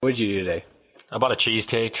What did you do today? I bought a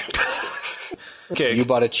cheesecake. Okay. You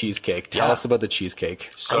bought a cheesecake. Tell us about the cheesecake.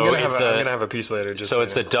 So I'm gonna have a piece later.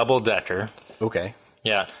 It's a double-decker. Okay.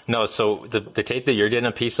 Yeah. No, so the cake that you're getting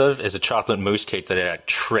a piece of is a chocolate mousse cake that I got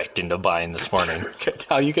tricked into buying this morning.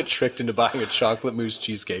 How you get tricked into buying a chocolate mousse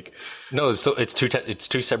cheesecake? No, so it's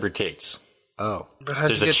two separate cakes. Oh. But how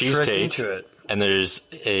did you get tricked into it? And there's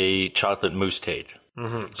a chocolate mousse cake.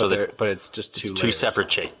 Mm-hmm. So but it's just two separate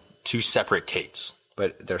cakes.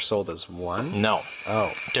 But they're sold as one? No.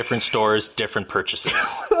 Oh. Different stores, different purchases.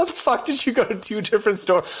 How the fuck did you go to two different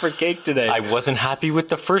stores for cake today? I wasn't happy with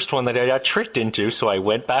the first one that I got tricked into, so I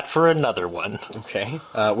went back for another one. Okay.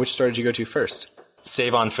 Which store did you go to first?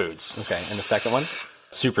 Save on Foods. Okay. And the second one?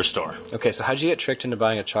 Superstore. Okay, so how'd you get tricked into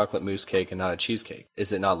buying a chocolate mousse cake and not a cheesecake?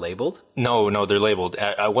 Is it not labeled? No, they're labeled.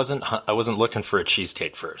 I wasn't looking for a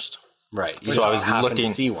cheesecake first. Right. So I was looking to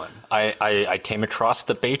see one. I came across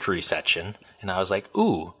the bakery section and I was like,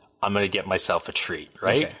 ooh, I'm gonna get myself a treat,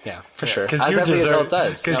 right? Okay, yeah, for sure. Because As every adult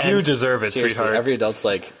does. Because you deserve it, seriously, sweetheart. every adult's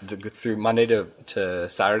like through Monday to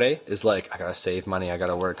Saturday is like, I gotta save money, I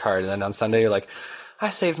gotta work hard, and then on Sunday you're like,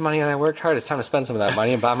 I saved money and I worked hard. It's time to spend some of that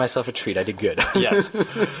money and buy myself a treat. I did good. Yes.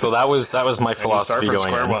 So that was my philosophy from going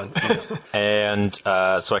square in. one. And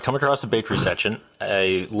so I come across the bakery section.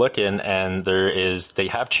 I look in and they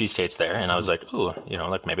have cheesecakes there. And I was like, ooh,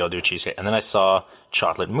 like maybe I'll do a cheesecake. And then I saw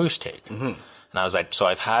chocolate mousse cake. Mm-hmm. And I was like, so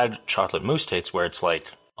I've had chocolate mousse cakes where it's like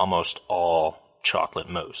almost all chocolate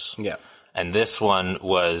mousse. Yeah. And this one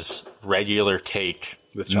was regular cake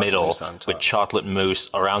with chocolate mousse on top. With chocolate mousse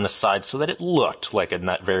around the side so that it looked like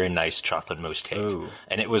a very nice chocolate mousse cake. Ooh.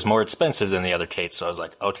 And it was more expensive than the other cakes, so I was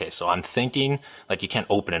like, okay, so I'm thinking, like, you can't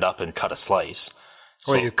open it up and cut a slice.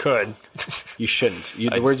 Well, you could. You shouldn't.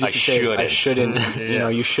 The words you should say is, I shouldn't.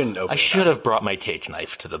 You shouldn't open it up. I should have brought my cake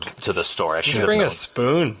knife to the store. I should have bring known. a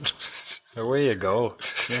spoon. Away you go.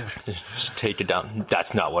 Yeah. Just take it down.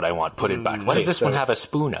 That's not what I want. Put it back. Why does this one have a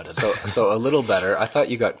spoon out of it? So a little better. I thought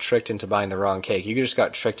you got tricked into buying the wrong cake. You just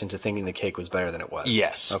got tricked into thinking the cake was better than it was.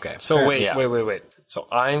 Yes. Okay. So wait. So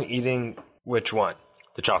I'm eating which one?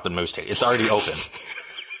 The chocolate mousse cake. It's already open.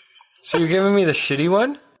 So you're giving me the shitty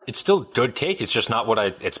one? It's still good cake. It's just not what I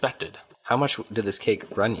expected. How much did this cake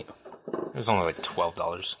run you? It was only like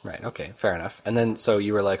 $12. Right, okay, fair enough. And then, so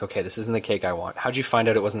you were like, okay, this isn't the cake I want. How'd you find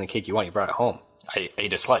out it wasn't the cake you want? You brought it home. I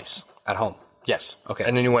ate a slice. At home? Yes. Okay.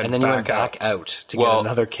 And then you went back out to get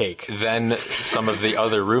another cake. Then some of the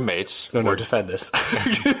other roommates... No, defend this.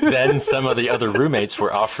 Then some of the other roommates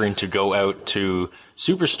were offering to go out to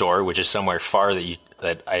Superstore, which is somewhere far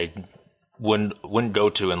that I wouldn't go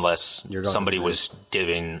to unless somebody was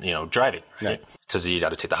driving, right? Because you got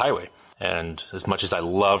to take the highway. And as much as I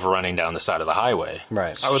love running down the side of the highway...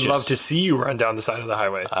 Right. I would love to see you run down the side of the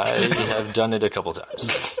highway. I have done it a couple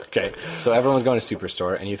times. Okay. So everyone's going to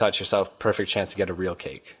Superstore, and you thought to yourself, perfect chance to get a real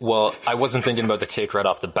cake. Well, I wasn't thinking about the cake right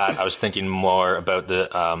off the bat. I was thinking more about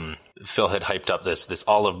the... Phil had hyped up this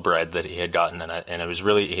olive bread that he had gotten, and it was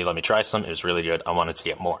really... He let me try some. It was really good. I wanted to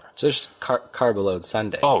get more. So just carb-load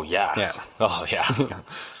Sunday. Oh, yeah. Yeah. Oh, yeah.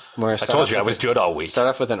 I told you I was good all week. Start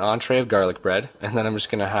off with an entree of garlic bread, and then I'm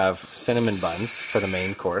just going to have cinnamon buns for the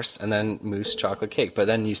main course, and then mousse chocolate cake. But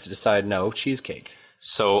then you used to decide, no, cheesecake.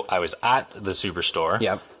 So I was at the Superstore.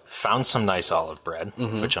 Yep. Found some nice olive bread,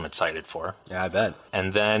 which I'm excited for. Yeah, I bet.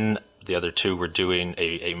 And then the other two were doing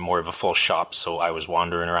a more of a full shop, so I was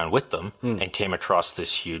wandering around with them and came across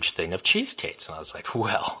this huge thing of cheesecakes. And I was like,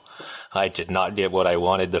 well, I did not get what I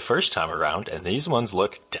wanted the first time around, and these ones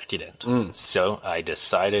look decadent. So I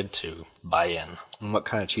decided to buy in. And what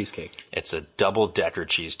kind of cheesecake? It's a double-decker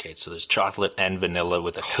cheesecake, so there's chocolate and vanilla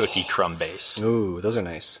with a cookie crumb base. Ooh, those are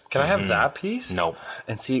nice. Can I have that piece? No.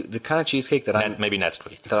 And see, the kind of cheesecake that maybe next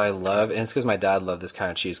week. that I love, and it's because my dad loved this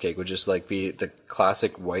kind of cheesecake, would just like be the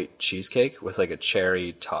classic white cheesecake with like a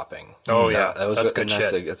cherry topping. Oh yeah, that's good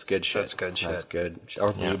shit. That's good shit. That's good shit. That's good.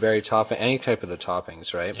 Or blueberry topping, any type of the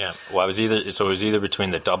toppings, right? Yeah. Well, it was either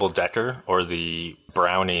between the double-decker or the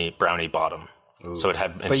brownie bottom. Ooh. So it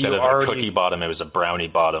had, instead of a cookie bottom, it was a brownie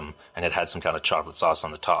bottom, and it had some kind of chocolate sauce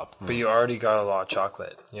on the top. But you already got a lot of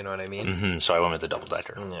chocolate, you know what I mean? Mm-hmm. So I went with the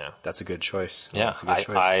double-decker. Yeah. That's a good choice. Yeah, That's a good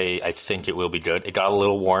choice. I think it will be good. It got a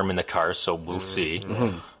little warm in the car, so we'll see.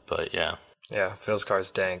 Mm-hmm. But yeah. Yeah, Phil's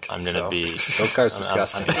car's dank. I'm going to be... Phil's car's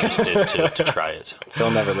disgusting. I'm interested to try it. Phil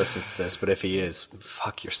never listens to this, but if he is,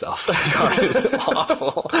 fuck yourself. The car is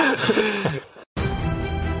awful.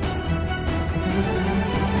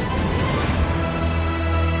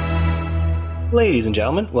 Ladies and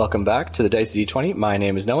gentlemen, welcome back to the Dice D20. My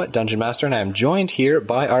name is Noah, Dungeon Master, and I am joined here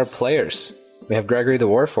by our players. We have Gregory the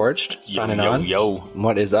Warforged signing on. Yo.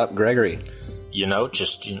 What is up, Gregory?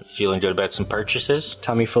 just feeling good about some purchases.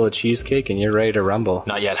 Tummy full of cheesecake and you're ready to rumble.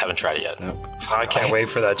 Not yet. Haven't tried it yet. Nope. I can't wait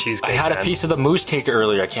for that cheesecake. I had man. a piece of the mousse cake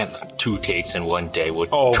earlier. I can't 2 cakes in one day.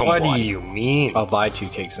 Oh, what do you mean? I'll buy 2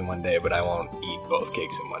 cakes in one day, but I won't eat both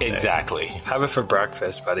cakes in one day. Exactly. Have it for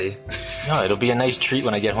breakfast, buddy. No, it'll be a nice treat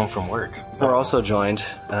when I get home from work. We're also joined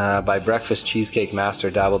by breakfast cheesecake master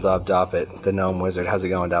Dabbledob Doppet, the gnome wizard. How's it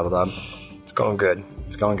going, Dabbledob? It's going good.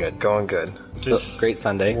 It's going good. Going good. Just great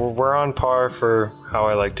Sunday. We're on par for how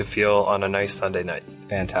I like to feel on a nice Sunday night.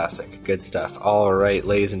 Fantastic. Good stuff. All right,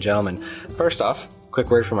 ladies and gentlemen. First off, quick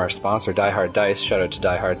word from our sponsor, Die Hard Dice. Shout out to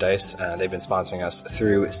Die Hard Dice. They've been sponsoring us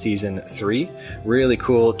through Season 3. Really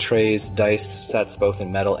cool trays, dice sets, both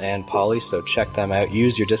in metal and poly, so check them out.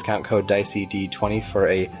 Use your discount code DICED20 for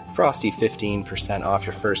a frosty 15% off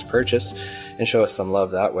your first purchase, and show us some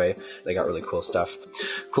love that way. They got really cool stuff.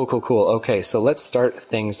 Cool. Okay, so let's start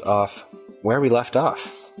things off where we left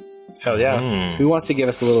off. Hell yeah. Who wants to give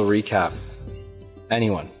us a little recap?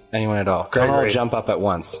 Anyone at all. Don't all Gregory. jump up at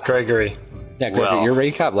once. Gregory. Yeah, Gregory, your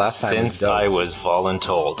recap last time was Since dope. I was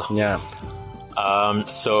voluntold. Yeah.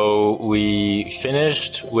 So we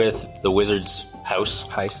finished with the wizard's house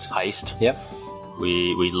Heist. Yep.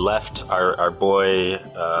 We left our boy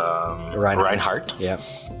Reinhardt. Yep.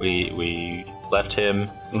 We left him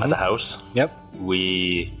at the house. Yep.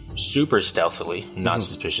 We super stealthily, not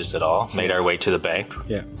suspicious at all, made our way to the bank.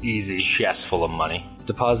 Yeah. Easy. Chest full of money.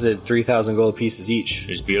 Deposited 3,000 gold pieces each. It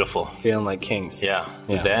was beautiful. Feeling like kings. Yeah.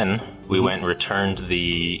 Yeah. Then we went and returned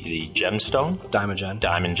the gemstone. Daimogen.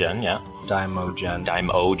 Diamond gen, yeah. Daimogen.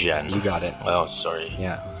 Daimogen. You got it. Oh, sorry.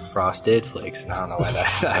 Yeah. Frosted flakes. I don't know why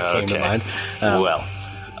that came to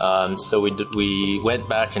mind. So we went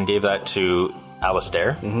back and gave that to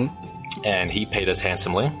Alistair, and he paid us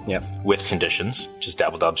handsomely. Yep. With conditions, just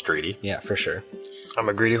Dabbledob's greedy. Yeah, for sure. I'm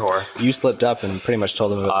a greedy whore. You slipped up and pretty much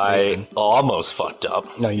told him about the I reason. almost fucked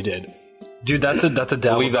up. No, you did. Dude, that's a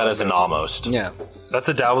Dabbledob. Leave that as an almost. Yeah. That's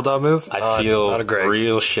a Dabbledob move. I feel not a Greg.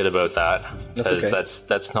 real shit about that. That's Because okay.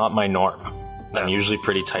 that's not my norm. I'm No. usually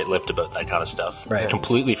pretty tight-lipped about that kind of stuff. Right. I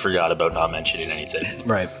completely forgot about not mentioning anything.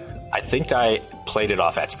 Right. I think I played it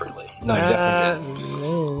off expertly. No, you definitely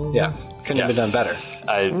did. Yeah. Couldn't have been done better.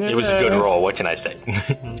 It was a good roll. What can I say?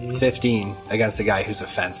 15 against a guy who's a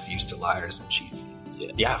fence used to liars and cheats.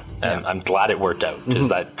 Yeah, and I'm glad it worked out because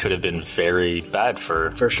that could have been very bad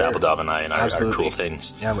for sure. Dabbledob and I and our Absolutely. cool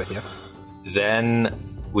things. Yeah, I'm with you.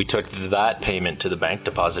 Then we took that payment to the bank,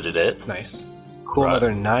 deposited it. Nice. Cool. Right.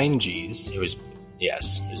 Another 9 Gs. It was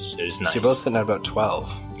nice. So you're both sitting at about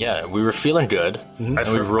 12. Yeah, we were feeling good. And we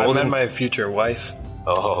I rolled met in. my future wife.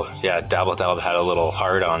 Oh yeah, Dabbledob had a little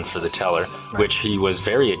hard on for the teller, which he was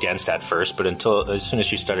very against at first. But as soon as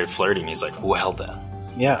she started flirting, he's like, "Well then."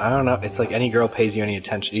 Yeah, I don't know. It's like any girl pays you any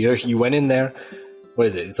attention. You went in there. What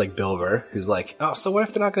is it? It's like Bill Burr, who's like, oh, so what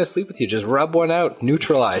if they're not going to sleep with you? Just rub one out,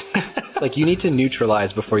 neutralize. It's like you need to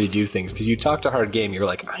neutralize before you do things because you talked a hard game. You were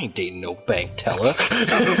like, I ain't dating no bank teller.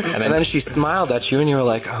 And then she smiled at you and you were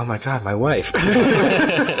like, oh my God, my wife.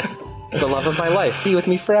 The love of my life. Be with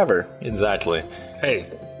me forever. Exactly. Hey,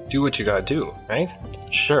 do what you gotta do, right?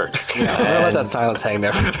 Sure. Yeah, I'm going to let that silence hang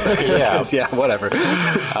there for a second. Yeah, whatever.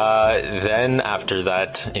 Then after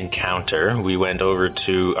that encounter, we went over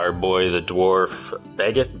to our boy, the dwarf,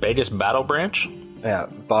 Begus Battle Branch. Yeah,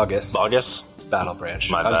 Bogus. Bogus. Battle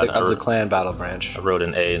Branch. My of bad. The of the clan Battle Branch. I wrote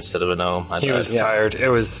an A instead of an O. My He bad. was tired. It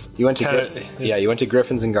was. You went to kinda- you went to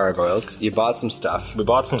Griffins and Gargoyles. You bought some stuff. We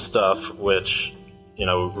bought some stuff, which,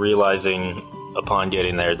 realizing upon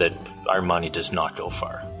getting there that our money does not go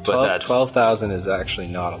far. But that's 12,000 is actually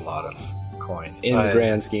not a lot of coin in the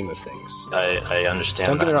grand scheme of things. I understand.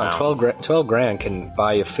 Don't get me that wrong. now. 12 grand can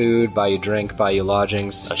buy you food, buy you drink, buy you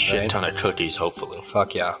lodgings. A shit right? ton of cookies, hopefully.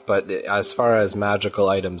 Fuck yeah! But as far as magical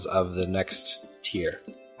items of the next tier,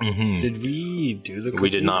 Did we do the? We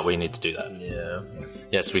did not. We need to do that. Yeah.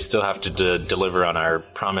 Yes, we still have to deliver on our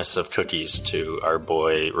promise of cookies to our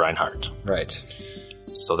boy Reinhardt. right?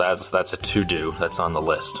 So that's a to-do. That's on the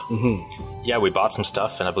list. Yeah, we bought some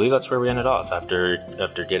stuff, and I believe that's where we ended off after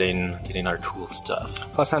getting our cool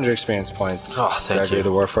stuff. Plus 100 experience points. Oh, thank Gregory you. the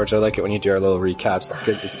Warforged. I like it when you do our little recaps. It's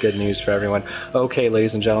good. It's good news for everyone. Okay,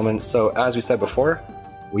 ladies and gentlemen. So as we said before,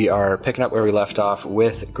 we are picking up where we left off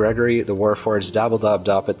with Gregory the Warforged, Dabbledob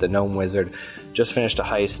Doppet, the Gnome Wizard. Just finished a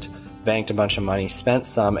heist, banked a bunch of money, spent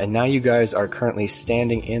some, and now you guys are currently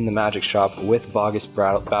standing in the magic shop with Bogus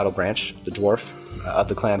Battle Branch, the dwarf of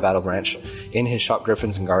the clan Battle Branch, in his shop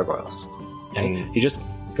Griffins and Gargoyles. And he just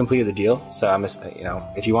completed the deal, so I'm,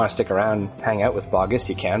 if you want to stick around and hang out with Bogus,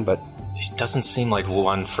 you can, but He doesn't seem like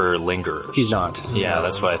one for lingerers. he's not. Yeah,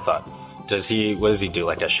 that's what I thought. What does he do?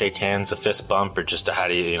 Like a shake hands, a fist bump, or just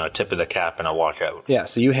a tip of the cap and a walk out? Yeah,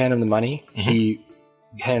 so you hand him the money. He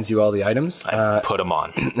hands you all the items. I put him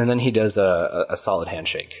on. And then he does a solid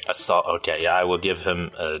handshake. Okay, yeah, I will give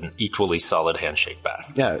him an equally solid handshake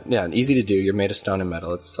back. Yeah, easy to do. You're made of stone and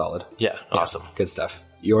metal. It's solid. Yeah, awesome. Good stuff.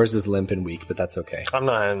 Yours is limp and weak, but that's okay. I'm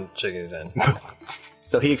not handshaking his hand.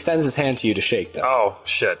 So he extends his hand to you to shake, though. Oh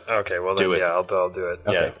shit! Okay, well then, yeah, I'll do it.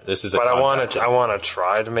 Okay. Yeah, this is. But I want to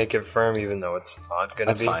try to make it firm, even though it's not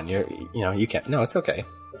going to be. That's fine. You can't. No, it's okay.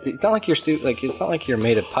 It's not like your suit. Like it's not like you're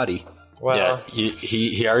made of putty. Well, yeah,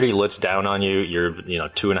 he already looks down on you. You're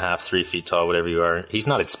 2.5, 3 feet tall, whatever you are. He's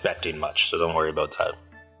not expecting much, so don't worry about that.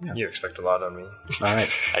 Yeah. You expect a lot on me. All right.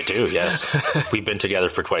 I do. Yes, we've been together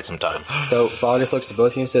for quite some time. So Baudius looks to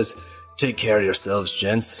both of you and says, "Take care of yourselves,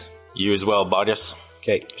 gents." You as well, Baudius.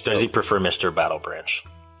 Okay. Does he prefer Mr. Battle Branch?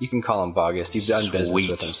 You can call him Baudius. You've done business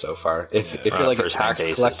with him so far. If you're like a tax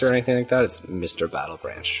collector or anything like that, it's Mr. Battle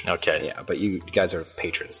Branch. Okay. Yeah, but you guys are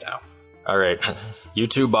patrons now. All right. You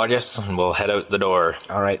two, Baudius, and we'll head out the door.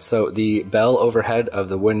 All right, so the bell overhead of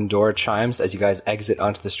the wooden door chimes as you guys exit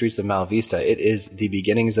onto the streets of Malvista. It is the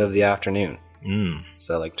beginnings of the afternoon.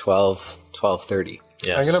 So like 12:30.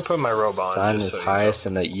 Yes. I'm going to put my robe on. Sun is highest,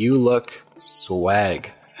 and that you look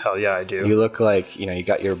swag. Hell yeah, I do. You look like, you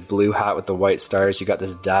got your blue hat with the white stars. You got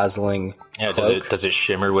this dazzling cloak. Does it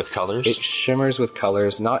shimmer with colors? It shimmers with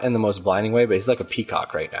colors, not in the most blinding way, but he's like a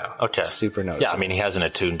peacock right now. Okay. Super noticeable. Yeah, I mean, he hasn't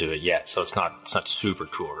attuned to it yet, so it's not super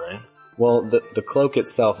cool, right? Well, the cloak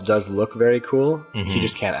itself does look very cool. You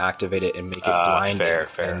just can't activate it and make it blinding fair.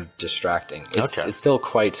 and distracting. It's still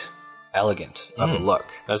quite elegant of a look.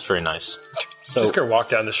 That's very nice. So just gonna walk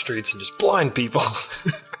down the streets and just blind people.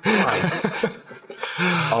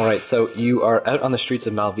 All right, so you are out on the streets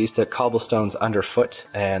of Malvista, cobblestones underfoot,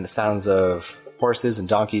 and the sounds of horses and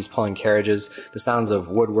donkeys pulling carriages, the sounds of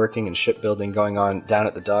woodworking and shipbuilding going on down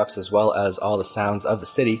at the docks, as well as all the sounds of the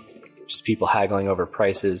city, just people haggling over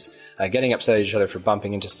prices, getting upset at each other for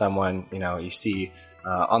bumping into someone. You see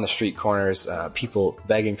on the street corners people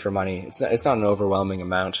begging for money. It's not an overwhelming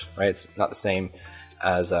amount, right? It's not the same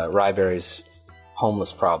as Ryberry's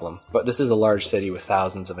homeless problem, but this is a large city with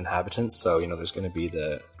thousands of inhabitants, so there's going to be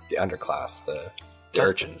the underclass, the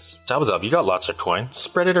urchins. Dabblezub, you got lots of coin.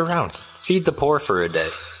 Spread it around. Feed the poor for a day.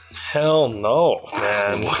 Hell no,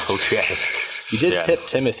 man. Okay. You did tip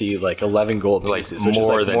Timothy like 11 gold pieces, which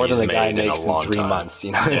more is like more than the guy made makes in 3 months.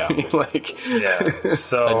 You know what I mean? Yeah.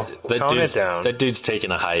 So tone it down. That dude's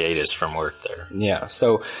taking a hiatus from work there. Yeah.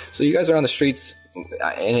 So you guys are on the streets,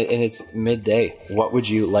 and it's midday. What would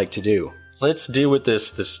you like to do? Let's deal with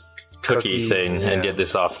this cookie thing and get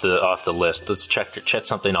this off the list. Let's check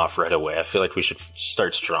something off right away. I feel like we should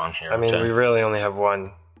start strong here. I mean, we really only have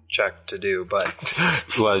one check to do, but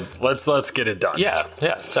well, let's get it done. Yeah,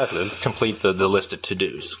 exactly. Let's complete the list of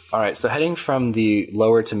to-dos. All right, so heading from the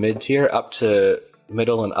lower to mid tier up to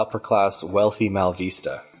middle and upper class wealthy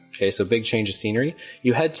Malvista. Okay, so big change of scenery.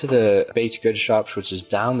 You head to the baked goods shops, which is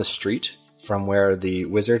down the street from where the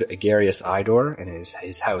wizard Agarius Idor and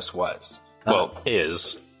his house was.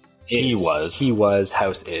 He was,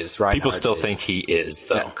 house is. Reinhardt People still is. think he is,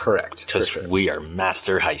 though. Yeah, correct. Because we are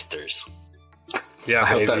master heisters. Yeah, I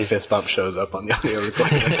hope that fist bump shows up on the audio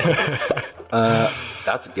recording.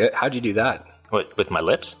 That's good. How'd you do that? What, with my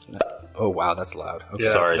lips? Oh, wow, that's loud. Okay.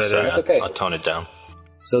 Yeah, Sorry. That's okay. I'll tone it down.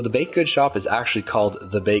 So the baked goods shop is actually called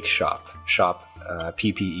the Bake Shop.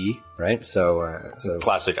 PPE, right? So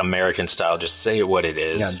Classic American style. Just say it what it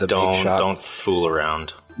is. Yeah, the bake shop. Don't fool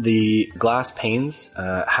around. The glass panes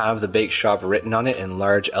have the bake shop written on it in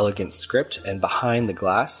large, elegant script, and behind the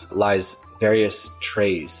glass lies various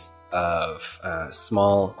trays of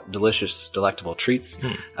small, delicious, delectable treats,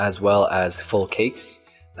 as well as full cakes.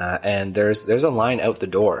 And there's a line out the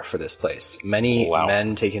door for this place. Many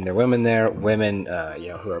men taking their women there, women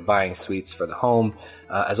who are buying sweets for the home,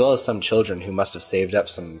 as well as some children who must have saved up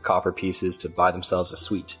some copper pieces to buy themselves a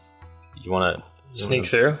sweet. You want to sneak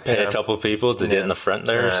through? Pay a couple of people to get in the front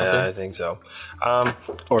there or something? I think so.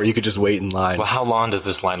 Or you could just wait in line. Well, how long does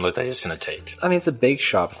this line look like it's going to take? I mean, it's a bake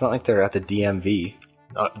shop. It's not like they're at the DMV.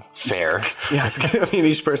 Fair. Yeah,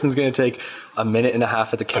 each person's going to take a minute and a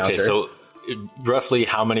half at the counter. Okay, so roughly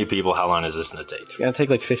how many people, how long is this going to take? It's going to take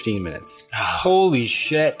like 15 minutes. Holy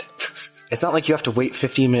shit. It's not like you have to wait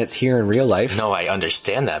 15 minutes here in real life. No, I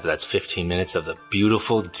understand that, but that's 15 minutes of the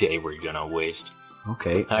beautiful day we're going to waste.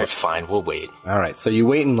 Okay. All right, fine, we'll wait. All right, so you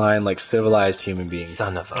wait in line like civilized human beings.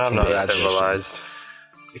 Son of a I'm not civilized.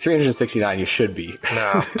 369, you should be.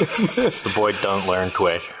 No. The boy don't learn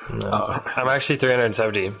quick. No. I'm actually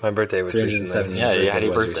 370. My birthday was recently. 370. Yeah, you had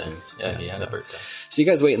your birthday. Yeah, you had a birthday. So you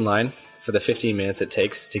guys wait in line. for the 15 minutes it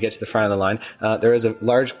takes to get to the front of the line. There is a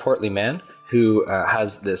large portly man who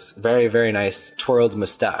has this very, very nice twirled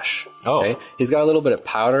mustache. Oh. He's got a little bit of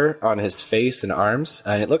powder on his face and arms,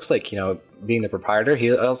 and it looks like, being the proprietor,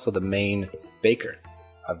 he's also the main baker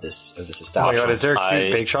of this Oh my establishment. god, is there a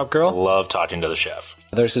cute bake shop girl? Love talking to the chef.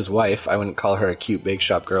 There's his wife. I wouldn't call her a cute bake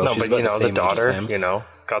shop girl. No, She's but about the same age as daughter, him.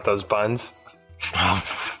 got those buns.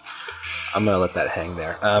 I'm going to let that hang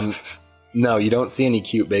there. No, you don't see any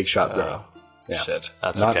cute bake shop girl. Yeah. Shit.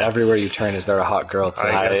 That's Not okay. everywhere you turn is there a hot girl to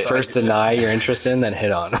I guess first deny you're interested in, then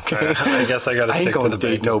hit on. Okay? I guess I gotta I ain't stick to going the to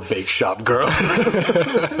date bake. no bake shop girl.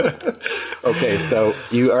 Okay, so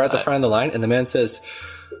you are at the front of the line, and the man says,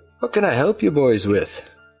 "What can I help you boys with?"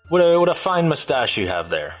 What a fine mustache you have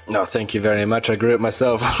there. No, thank you very much. I grew it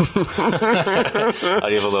myself. I'll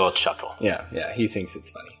give a little chuckle. Yeah, he thinks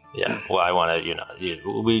it's funny. Yeah. Well, I want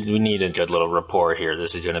to, we need a good little rapport here.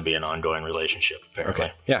 This is going to be an ongoing relationship, apparently.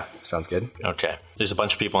 Okay, yeah, sounds good. Okay. There's a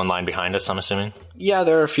bunch of people in line behind us, I'm assuming? Yeah,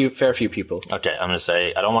 there are fair few people. Okay, I'm going to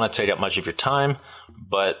say, I don't want to take up much of your time,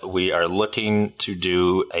 but we are looking to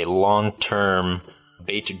do a long-term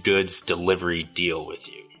baked goods delivery deal with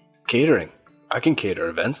you. Catering. I can cater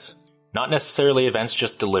events. Not necessarily events,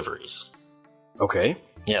 just deliveries. Okay.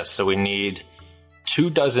 Yes, so we need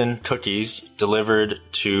 24 cookies delivered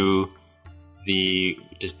to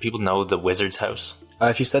does people know the Wizard's house?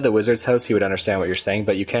 If you said the Wizard's house, he would understand what you're saying,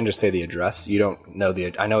 but you can just say the address. You don't know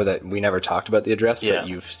I know that we never talked about the address, Yeah. but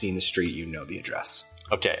you've seen the street, you know the address.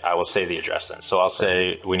 Okay, I will say the address then. So I'll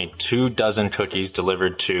say we need 24 cookies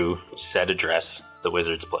delivered to said address, the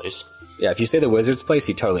Wizard's place. Yeah, if you say the Wizard's place,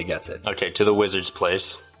 he totally gets it. Okay, to the Wizard's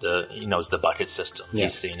place. He knows the bucket system. Yeah.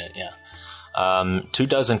 He's seen it, yeah.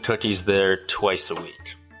 24 cookies there twice a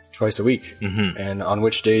week. Twice a week. Mm-hmm. And on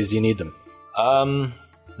which days do you need them?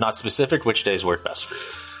 Not specific. Which days work best for you?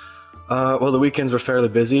 Well, the weekends were fairly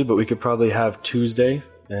busy, but we could probably have Tuesday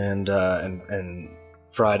and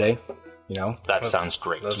Friday. That sounds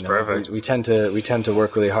great. That's perfect. We tend to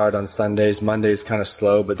work really hard on Sundays. Monday's kind of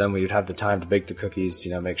slow, but then we'd have the time to bake the cookies.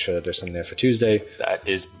 Make sure that there's something there for Tuesday. That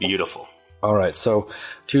is beautiful. All right, so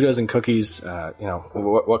 24 cookies.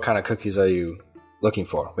 What kind of cookies are you looking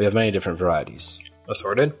for? We have many different varieties.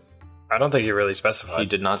 Assorted? I don't think you really specified. He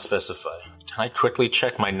did not specify. Can I quickly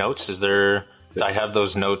check my notes? I have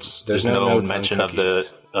those notes. There's no notes on mention of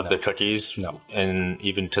cookies. the cookies. No. And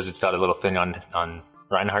even because it's got a little thing on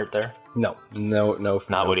Reinhardt there. No.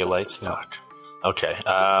 Not what he likes. No. Fuck. Okay.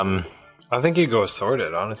 I think you go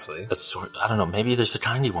assorted, honestly. I don't know. Maybe there's a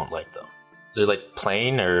kind he won't like though. Is it like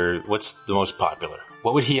plain or what's the most popular?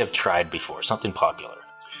 What would he have tried before? Something popular.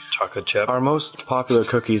 Chocolate chip. Our most popular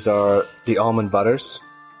cookies are the almond butters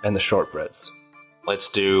and the shortbreads. Let's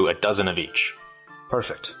do a dozen of each.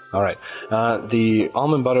 Perfect. All right. The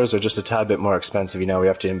almond butters are just a tad bit more expensive. We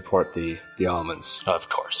have to import the almonds. Of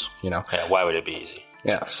course. Yeah, why would it be easy?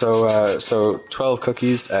 Yeah. So 12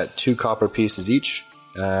 cookies at 2 copper pieces each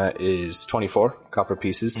is 24 copper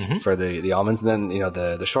pieces for the almonds. And then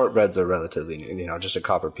the shortbreads are relatively just a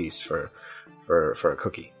copper piece for a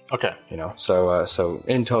cookie. Okay. So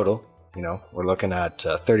in total, we're looking at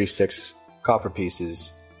 36 copper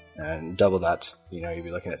pieces. And double that, you'd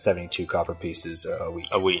be looking at 72 copper pieces a week.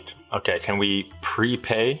 A week. Okay, can we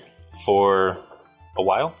prepay for a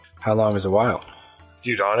while? How long is a while?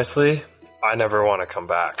 Dude, honestly, I never want to come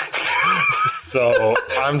back. So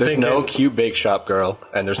I'm There's thinking... no cute bake shop girl,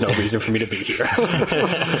 and there's no reason for me to be here.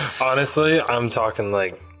 Honestly, I'm talking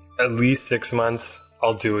like at least 6 months.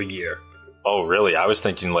 I'll do a year. Oh, really? I was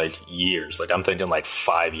thinking like years. Like I'm thinking like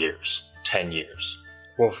 5 years, 10 years.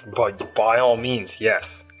 Well, but by all means,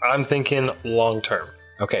 yes. I'm thinking long term.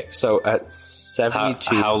 Okay, so at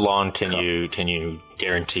 72... How long can you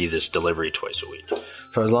guarantee this delivery twice a week?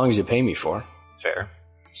 For as long as you pay me for. Fair.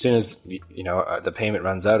 As soon as, the payment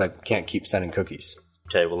runs out, I can't keep sending cookies.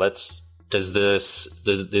 Okay, well does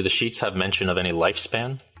the sheets have mention of any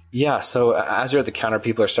lifespan? Yeah, so as you're at the counter,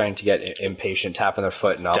 people are starting to get impatient, tapping their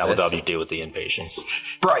foot and all this. Double deal with the impatience.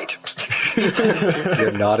 Bright.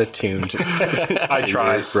 You're not attuned. I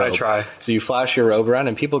try. So you flash your robe around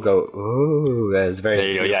and people go, ooh, that is very There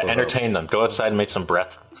you go. Yeah, beautiful entertain them. Go outside and make some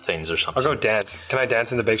breath things or something. I'll go dance. Can I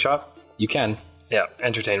dance in the bake shop? You can. Yeah,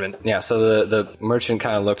 entertainment. Yeah, so the merchant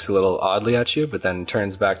kind of looks a little oddly at you, but then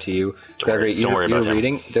turns back to you. Gregory, Don't worry you're about him.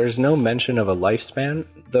 reading. There's no mention of a lifespan,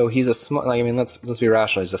 though he's a small, let's be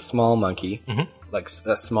rational. He's a small monkey. Mm-hmm. Like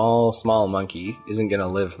a small monkey isn't going to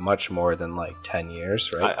live much more than like 10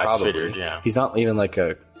 years, right? I figured, yeah. He's not even like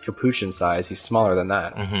a capuchin size. He's smaller than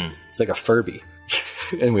that. Mm-hmm. He's like a Furby.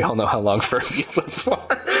 And we all know how long Furbies live for.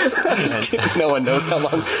 No one knows how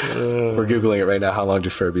long. We're Googling it right now. How long do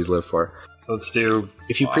Furbies live for? So let's do...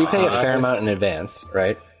 If you prepay a fair amount in advance,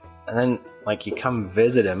 right? And then, like, you come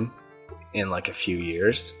visit him in, like, a few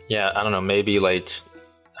years. Yeah, I don't know, maybe, like,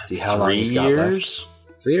 See how long 3 he's got years? left.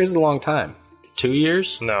 3 years is a long time. 2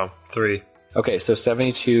 years? No, 3. Okay, so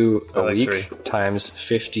 72 a like week 3. times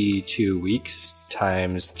 52 weeks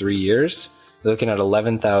times 3 years. You're looking at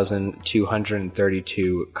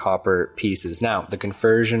 11,232 copper pieces. Now, the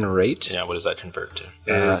conversion rate. Yeah, what does that convert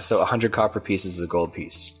to? So 100 copper pieces is a gold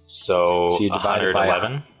piece. So You divide it by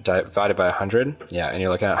 111? divided by 100. Yeah, and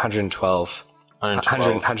you're looking at 112.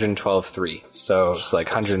 112.3. So it's like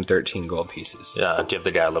 113 gold pieces. Yeah, give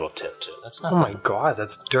the guy a little tip too. That's Oh nothing. my god,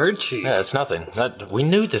 that's dirt cheap. Yeah, it's nothing. We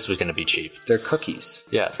knew this was going to be cheap. They're cookies.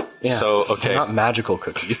 Yeah. Yeah. So, They're okay. not magical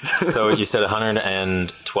cookies. So you said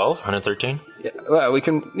 112, 113? Yeah, well, we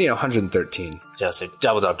can, 113. Yeah, say,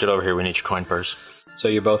 Double Up, get over here. We need your coin purse. So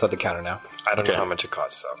you're both at the counter now. I don't know Okay. how much it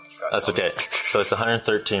costs, so... you guys That's tell me. okay. So it's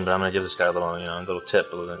 113, but I'm going to give this guy a little, a little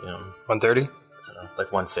tip, 130?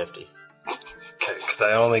 like 150. Okay, because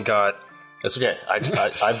I only got... That's okay.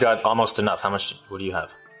 I've got almost enough. How much? What do you have?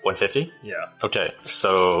 150? Yeah, Okay.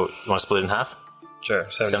 So you want to split it in half? sure.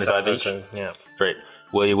 75 each? Yeah. Great.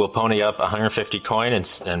 We'll pony up 150 coin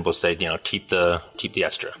and we'll say, keep the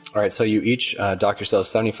extra. All right, so you each dock yourself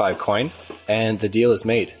 75 coin, and the deal is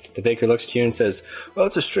made. The baker looks to you and says, well,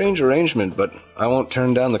 it's a strange arrangement, but I won't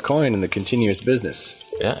turn down the coin in the continuous business.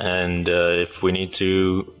 Yeah, and if we need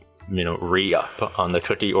to, re-up on the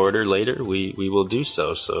cookie order later, we will do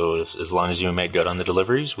so. So as long as you make good on the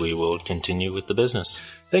deliveries, we will continue with the business.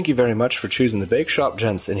 Thank you very much for choosing the bake shop,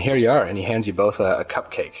 gents, and here you are, and he hands you both a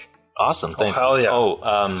cupcake. Awesome, thanks. hell yeah.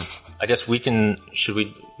 I guess we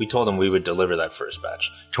told them we would deliver that first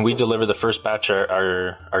batch. Can we deliver the first batch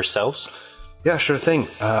ourselves? Yeah, sure thing.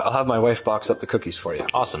 I'll have my wife box up the cookies for you.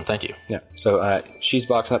 Awesome, thank you. Yeah. So she's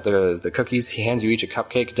boxing up the cookies. He hands you each a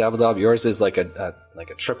cupcake. Dabbledob, yours is like a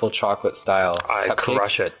triple chocolate style I cupcake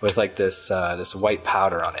crush it. with like this white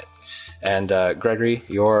powder on it. And Gregory,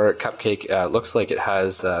 your cupcake looks like it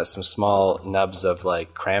has some small nubs of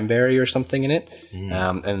like cranberry or something in it,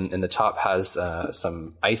 and the top has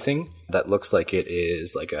some icing that looks like it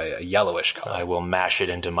is like a yellowish color. I will mash it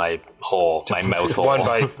into my mouth hole.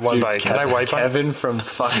 One bite. Can I wipe it? Kevin from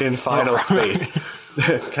fucking Final Space.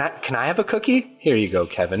 Can I have a cookie? Here you go,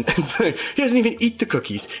 Kevin. It's like, he doesn't even eat the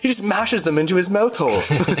cookies. He just mashes them into his mouth hole.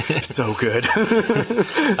 So good.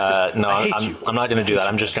 No, hate you. I'm not going to do that.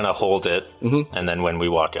 I'm just going to hold it, and then when we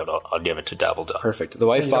walk out, I'll give it to Dabbledup. Perfect. The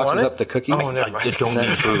wife don't boxes want it? up the cookies. Oh, never mind. I don't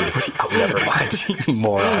need food. Oh, never mind. You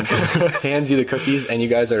moron. Hands you the cookies, and you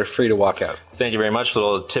guys are free to walk out. Thank you very much.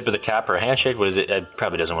 Little tip of the cap or a handshake. What is it? I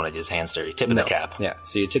probably doesn't want to use hands dirty. Tip of the cap. Yeah.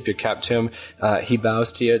 So you tip your cap to him. He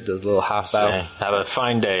bows to you, does a little half bow. Okay. Have a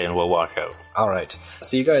fine day, and we'll walk out. All right.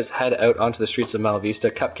 So you guys head out onto the streets of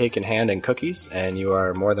Malavista, cupcake in hand and cookies, and you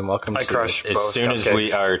are more than welcome I to... crush As both soon as cupcakes.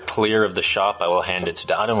 we are clear of the shop, I will hand it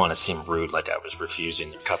to. I don't want to seem rude, like I was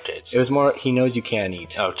refusing the cupcakes. It was more, he knows you can't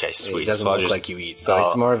eat. Okay, sweet. It doesn't So I'll look just- like you eat. So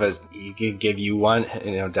it's more of a, you could give you one,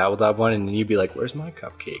 Dabbledob one, and then you'd be like, where's my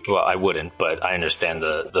cupcake? Well, I wouldn't, but I understand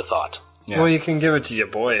the thought. Yeah. Well, you can give it to your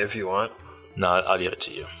boy if you want. No, I'll give it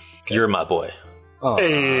to you. You're my boy. Aw.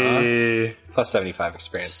 Hey. Plus 75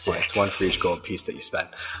 experience Sick. points, one for each gold piece that you spend.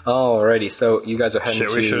 Alrighty, so you guys are heading Shit,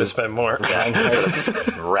 to... we should have spent more.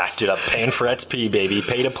 Racked it up, paying for XP, baby.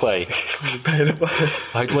 Pay to play.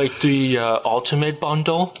 I'd like the ultimate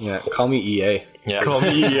bundle. Yeah, call me EA. Yeah. Call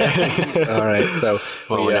me EA. Alright, so...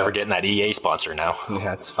 Well, we're never getting that EA sponsor now.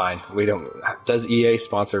 Yeah, it's fine. We don't... Does EA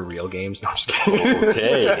sponsor real games? No, I'm just kidding.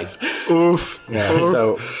 Okay. Oof. Yeah,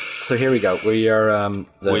 so here we go. We are...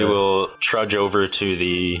 We will trudge over to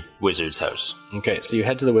the wizard's house. Okay, so you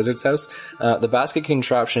head to the wizard's house. The basket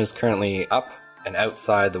contraption is currently up and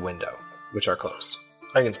outside the window, which are closed.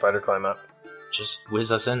 I can spider climb up. Just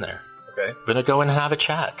whiz us in there. Okay. We're gonna go in and have a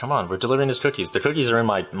chat. Come on, we're delivering his cookies. The cookies are in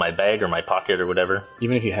my bag or my pocket or whatever.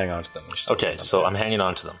 Even if you hang on to them. you're still Okay, holding them so there. I'm hanging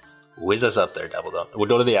on to them. Whiz us up there, Dabbledup. We'll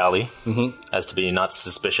go to the alley, as to be not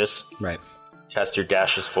suspicious. Right. Cast your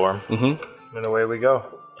dashes for him, And away we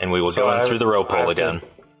go. and we will So go I in have- through the rope I have hole to again.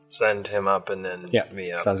 Send him up and then Yeah,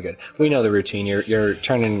 me up. sounds good. We know the routine. You're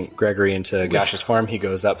turning Gregory into gaseous form. He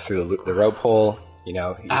goes up through the rope hole. He's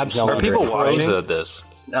no Are longer people exposed. watching this?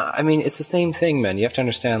 No, I mean, it's the same thing, man. You have to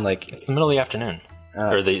understand, like, It's the middle of the afternoon.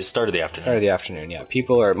 Or the start of the afternoon. Start of the afternoon, yeah.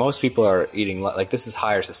 Most people are eating, like, this is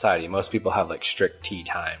higher society. Most people have, like, strict tea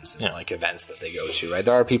times and, like, events that they go to, right?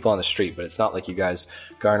 There are people on the street, but it's not like you guys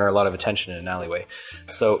garner a lot of attention in an alleyway.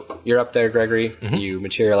 So you're up there, Gregory. You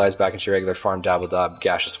materialize back into your regular form, Dabbledob,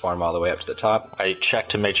 gaseous form all the way up to the top. I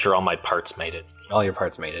checked to make sure all my parts made it. All your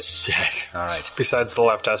parts made it. Sick. All right. Besides the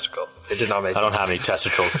left testicle. It did not make it. I don't have any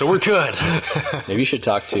testicles, so we're good. Maybe you should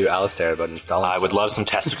talk to Alistair about installing I would love some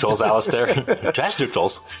testicles, Alistair.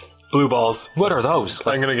 Testicles? Blue balls. What are those?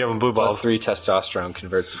 I'm going to give him blue balls. +3 testosterone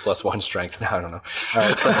converts to +1 strength. No, I don't know. All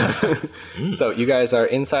right. So you guys are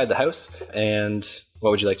inside the house, and what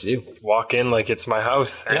would you like to do? Walk in like it's my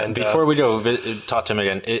house. Yeah, and before we go, talk to him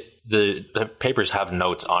again. The papers have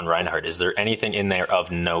notes on Reinhardt. Is there anything in there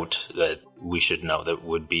of note that we should know that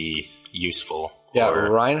would be useful? Yeah,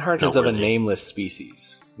 Reinhardt is of a nameless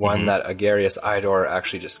species. One that Agarius Idor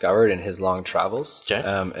actually discovered in his long travels. Okay.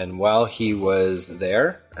 And while he was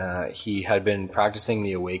there, he had been practicing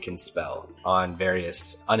the Awaken spell on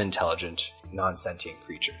various unintelligent, non-sentient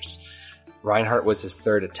creatures. Reinhardt was his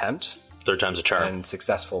third attempt. Third time's a charm. And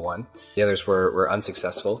successful one. The others were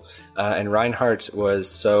unsuccessful. And Reinhardt was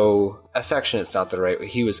so affectionate's not the right way.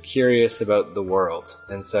 He was curious about the world,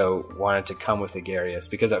 and so wanted to come with Agarius.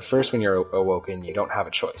 Because at first, when you're awoken, you don't have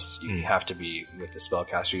a choice. You have to be with the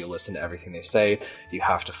spellcaster. You listen to everything they say. You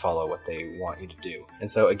have to follow what they want you to do.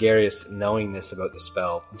 And so Agarius, knowing this about the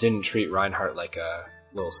spell, didn't treat Reinhardt like a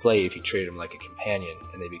little slave. He treated him like a companion,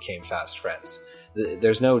 and they became fast friends.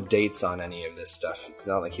 There's no dates on any of this stuff. It's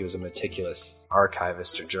not like he was a meticulous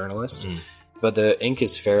archivist or journalist, but the ink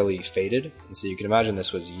is fairly faded, and so you can imagine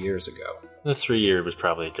this was years ago. The 3 year was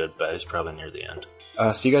probably a good bet. It's probably near the end.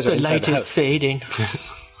 So you guys are inside the house. Fading.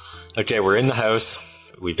 Okay, we're in the house.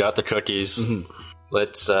 We've got the cookies.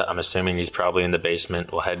 Let's. I'm assuming he's probably in the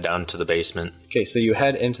basement. We'll head down to the basement. Okay, so you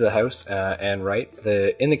head into the house, and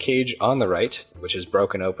in the cage on the right, which is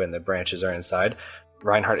broken open, the branches are inside.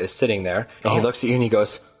 Reinhardt is sitting there, and he looks at you and he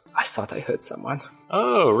goes, "I thought I heard someone."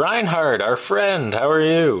 Oh, Reinhardt, our friend. How are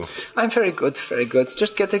you? I'm very good, very good.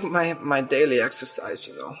 Just getting my daily exercise,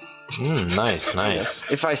 you know.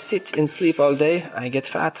 Nice. If I sit and sleep all day, I get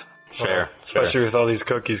fat. Fair. Especially with all these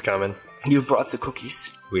cookies coming. You brought the cookies.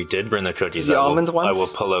 We did bring the cookies. The almond ones? I will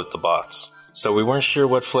pull out the box. So we weren't sure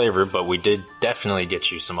what flavor, but we did definitely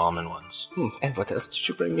get you some almond ones. And what else did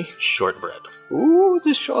you bring me? Shortbread. Ooh,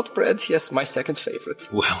 the shortbread. Yes, my second favorite.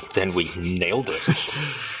 Well, then we nailed it.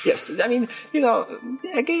 Yes, I mean, you know,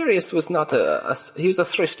 Agarius was not he was a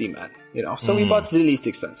thrifty man, you know, so we bought the least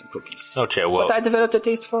expensive cookies. Okay, well. But I developed a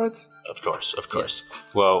taste for it. Of course. Yes.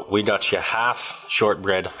 Well, we got you half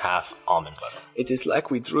shortbread, half almond butter. It is like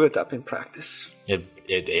we drew it up in practice.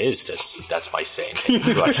 It is. That's my saying.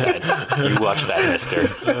 You watch that. You watch that, mister.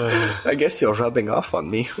 I guess you're rubbing off on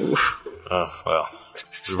me. Oof. Oh, well.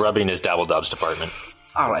 Rubbing is Dabbledob's department.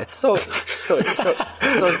 All right. So the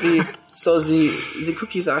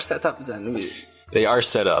cookies are set up then. They are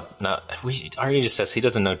set up. Now, we already discussed he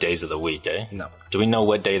doesn't know days of the week, eh? No. Do we know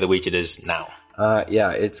what day of the week it is now?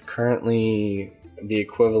 Yeah, it's currently the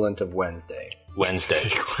equivalent of Wednesday. Wednesday.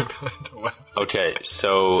 Okay,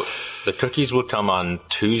 so the cookies will come on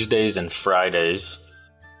Tuesdays and Fridays.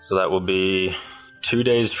 So that will be 2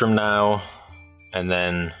 days from now, and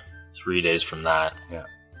then 3 days from that. Yeah.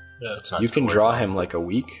 It's not you can draw him like a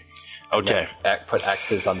week. Okay. Put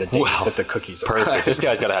X's on the days that the cookies are. Perfect. This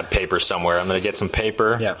guy's got to have paper somewhere. I'm going to get some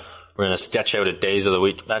paper. Yeah. We're going to sketch out a days of the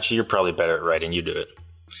week. Actually, you're probably better at writing. You do it.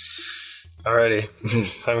 Alrighty.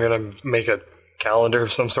 I'm going to make a calendar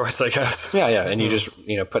of some sorts, I guess. Yeah, and you just,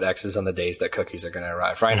 put X's on the days that cookies are going to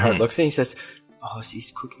arrive. Reinhardt looks and he says, "Oh,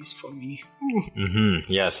 these cookies for me."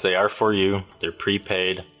 Yes, they are for you. They're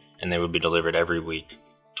prepaid, and they will be delivered every week,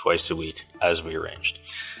 twice a week, as we arranged.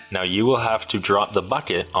 Now, you will have to drop the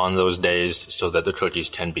bucket on those days so that the cookies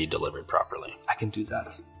can be delivered properly. I can do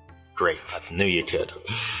that. Great. I knew you could.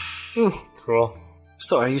 Cool.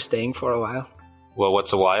 So, are you staying for a while? Well,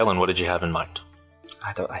 what's a while, and what did you have in mind?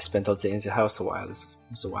 I spent all day in the house a while.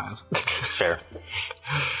 It's a while. Fair.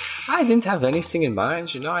 I didn't have anything in mind,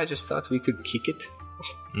 I just thought we could kick it.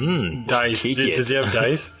 Dice. Does he have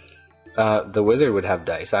dice? The wizard would have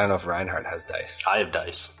dice. I don't know if Reinhardt has dice. I have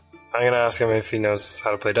dice. I'm going to ask him if he knows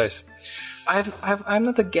how to play dice. I'm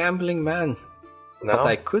not a gambling man. No? But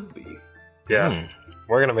I could be. Yeah.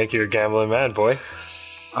 We're going to make you a gambling man, boy.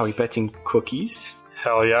 Are we betting cookies?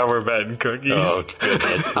 Hell yeah, we're betting cookies. Oh,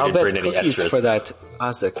 goodness. I'll bet cookies for that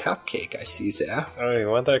other cupcake I see there. Oh, you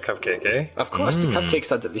want that cupcake, eh? Of course, the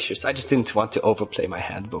cupcakes are delicious. I just didn't want to overplay my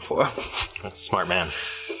hand before. That's a smart man.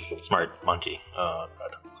 Smart monkey. Oh,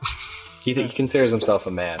 God. He considers himself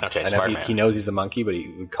a man. Okay, I know smart man. he knows he's a monkey, but he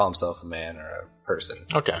would call himself a man or a person.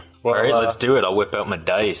 Okay. Well, All right, let's do it. I'll whip out my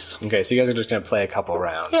dice. Okay, so you guys are just going to play a couple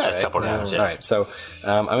rounds, Yeah, right? a couple rounds, yeah. All right, so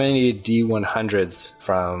I'm going to need D100s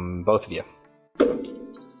from both of you.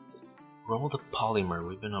 Roll the polymer.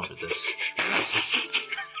 We've been over this.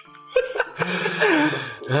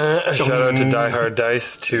 Shout out to Die Hard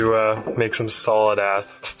Dice to make some solid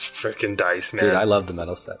ass freaking dice, man. Dude, I love the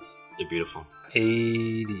metal sets. They're beautiful.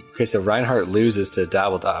 80. Okay, so Reinhardt loses to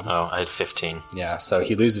Dabbledob. Oh, I had 15. Yeah, so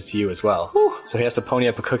he loses to you as well. So he has to pony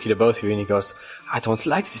up a cookie to both of you, and he goes, I don't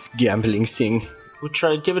like this gambling thing. We'll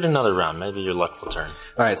try. Give it another round. Maybe your luck will turn.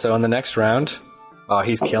 All right, so in the next round, oh,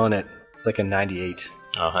 he's killing it. It's like a 98.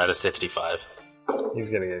 Oh, I had a 65. He's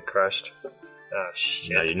gonna get crushed. Ah,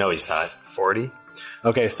 shit. No, you know he's not. 40?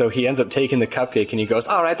 Okay, so he ends up taking the cupcake, and he goes,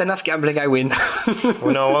 all right, enough gambling, I win.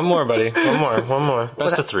 Well, no, one more, buddy. One more.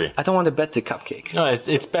 Best of 3. I don't want to bet the cupcake. No,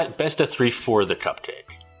 it's best of 3 for the cupcake.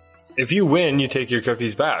 If you win, you take your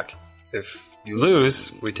cookies back. If you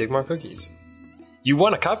lose, we take more cookies. You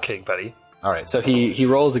won a cupcake, buddy. All right, so he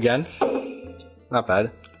rolls again. Not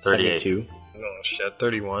bad. 38. 72. Oh, shit.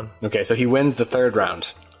 31. Okay, so he wins the third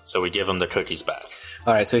round. So we give him the cookies back.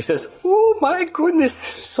 All right, so he says, oh my goodness,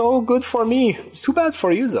 so good for me. It's too bad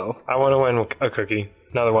for you, though. I want to win a cookie.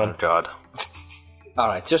 Another Oh, one. God. All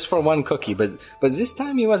right, just for one cookie, but this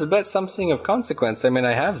time you must bet something of consequence. I mean,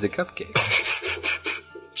 I have the cupcake.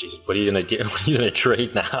 Jeez, what are you gonna get? What are you gonna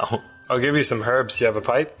trade now? I'll give you some herbs. You have a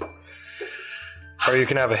pipe? Or you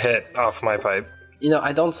can have a hit off my pipe. You know,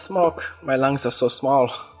 I don't smoke. My lungs are so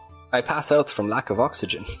small. I pass out from lack of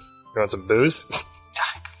oxygen. You want some booze?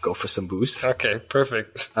 I could go for some booze. Okay,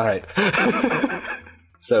 perfect. All right.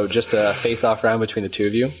 So just a face-off round between the two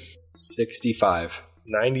of you. 65.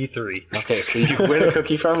 93. Okay, so you win a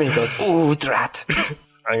cookie from him. He goes, ooh, drat.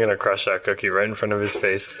 I'm gonna crush that cookie right in front of his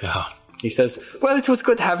face. Oh. He says, well, it was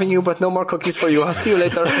good having you, but no more cookies for you. I'll see you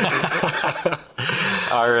later.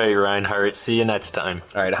 All right, Reinhardt. See you next time.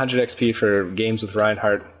 All right, 100 XP for games with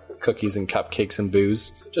Reinhardt, cookies and cupcakes and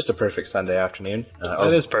booze. Just a perfect Sunday afternoon.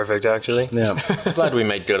 That is perfect, actually. Yeah, Glad we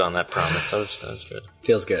made good on that promise. That was good.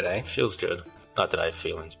 feels good, eh? Feels good. Not that I have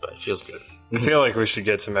feelings, but it feels good. I feel like we should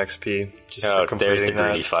get some XP just Oh, for there's the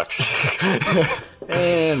completing greedy that. fuck.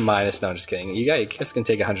 And minus, no, I'm just kidding. You guys can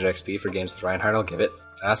take 100 XP for games with Reinhardt. I'll give it.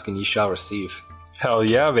 Ask and ye shall receive. Hell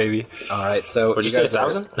yeah, baby. All right, so Would you say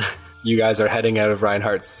 1,000? You guys are heading out of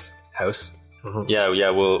Reinhardt's house. Yeah.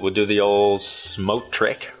 We'll do the old smoke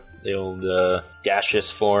trick. The old gaseous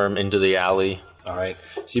form into the alley. All right,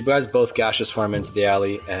 so you guys both gaseous form into the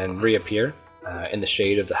alley and reappear in the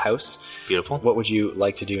shade of the house. Beautiful. What would you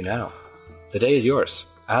like to do now? The day is yours,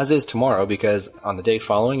 as is tomorrow, because on the day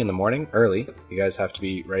following in the morning, early, you guys have to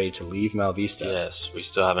be ready to leave Malvista. Yes, we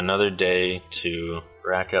still have another day to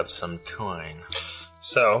rack up some coin.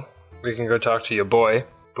 So, we can go talk to your boy,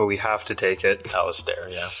 but we have to take it. Alistair,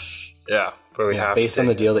 yeah. Yeah, but we have Based to on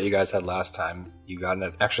the take deal that you guys had last time, you got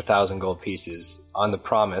an extra 1,000 gold pieces on the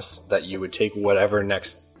promise that you would take whatever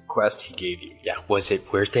next quest he gave you. Yeah, was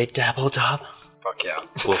it worth it, Dabbledob? it. Fuck yeah.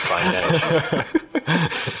 We'll find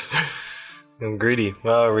out. I'm greedy.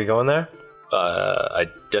 Well, are we going there? I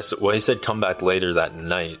guess. Well, he said come back later that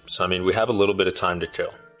night. So I mean, we have a little bit of time to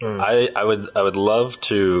kill. I would love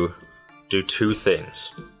to do 2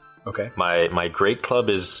 things. Okay. My great club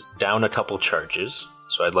is down a couple charges,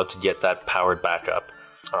 so I'd love to get that powered back up.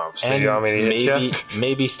 Oh, so you want me to hit you?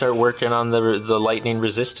 maybe start working on the lightning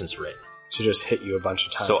resistance ring. To just hit you a bunch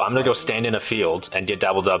of times. So I'm gonna go stand in a field and get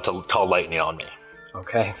Dabbledob to call lightning on me.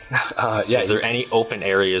 Okay. Yeah. Is there any open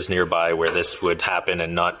areas nearby where this would happen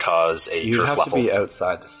and not cause a You have to kerfluffle? be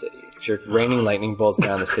outside the city. If you're raining lightning bolts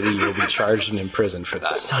down the city, you'll be charged and imprisoned for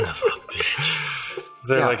that. Son of a bitch. Is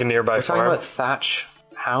there like a nearby We're talking farm? about thatch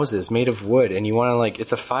houses made of wood, and you want to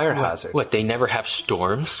it's a fire hazard. What, they never have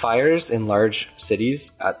storms? Fires in large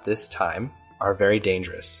cities at this time are very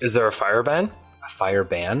dangerous. Is there a fire ban? A fire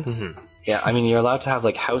ban? Mm-hmm. Yeah, I mean, you're allowed to have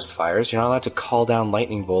house fires. You're not allowed to call down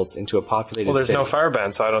lightning bolts into a populated Well, there's city. no fire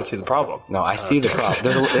ban, so I don't see the problem. No, I see the problem.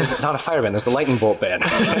 There's not a fire ban. There's a lightning bolt ban.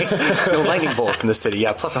 No lightning bolts in the city.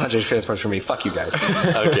 Yeah, plus 100 experience points for me. Fuck you guys.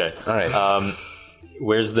 Okay. All right.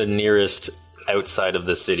 Where's the nearest outside of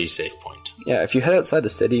the city safe point? Yeah, if you head outside the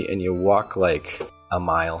city and you walk a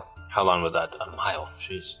mile, How long would that? A mile?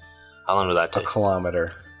 Jeez. How long would that a take?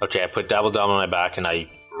 kilometer. Okay, I put Dabbledob on my back and I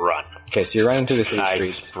run. Okay, so you're running through the city I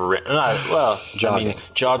streets. sprint. Jogging.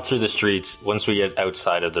 Jog through the streets. Once we get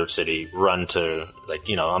outside of the city, run to,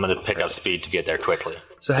 I'm going to pick up speed to get there quickly.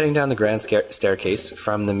 So heading down the grand staircase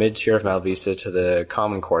from the mid-tier of Malvista to the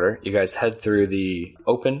common quarter, you guys head through the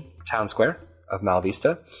open town square of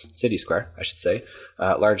Malvista, City Square, I should say.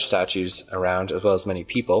 Large statues around, as well as many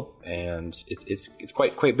people, and it's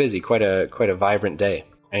quite busy, quite a vibrant day.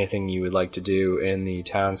 Anything you would like to do in the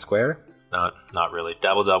town square? Not really.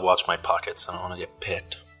 Dabble Dub, watch my pockets. I don't want to get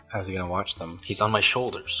picked. How's he gonna watch them? He's on my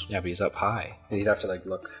shoulders. Yeah, but he's up high. He'd have to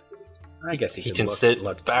look. I guess he can look, sit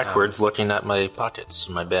look backwards, down. looking at my pockets,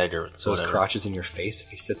 my bag, or So whatever. his crotch is in your face if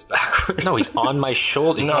he sits backwards. No, he's on my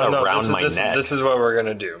shoulder. He's not around my neck. This is what we're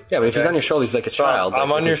gonna do. Yeah, but if he's on your shoulder, he's like a child. I'm like,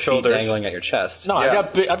 on with your his feet shoulders. dangling at your chest. No, Yeah.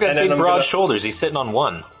 I've got And then big, I'm broad gonna- shoulders. He's sitting on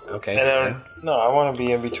one. Okay. And then I want to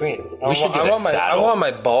be in between. We should get a I saddle. want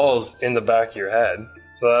my balls in the back of your head.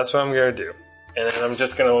 So that's what I'm gonna do. And then I'm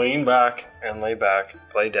just gonna lean back and lay back,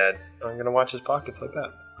 play dead. I'm gonna watch his pockets like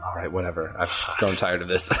that. All right, whatever. I've grown tired of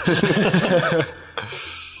this.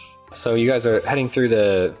 So you guys are heading through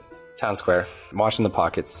the town square, watching the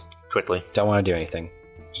pockets. Quickly. Don't want to do anything.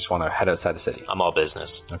 Just want to head outside the city. I'm all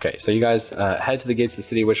business. Okay, so you guys head to the gates of the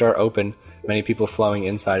city, which are open. Many people flowing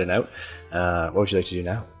inside and out. What would you like to do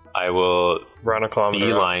now? I will Run a kilometer.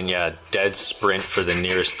 beeline, dead sprint for the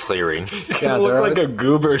nearest clearing. Yeah, Look there are, like a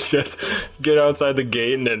goober. Just get outside the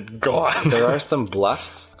gate and then gone. there are some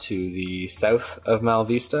bluffs to the south of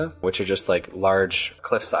Malvista, which are just like large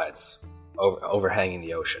cliff sides overhanging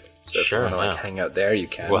the ocean. So if Sure, you want to hang out there, you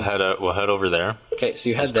can. We'll head over there Okay, so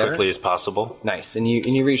you head as there. quickly as possible. Nice, and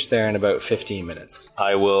you reach there in about 15 minutes.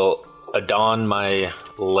 I will adorn my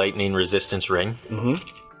lightning resistance ring. Mm-hmm.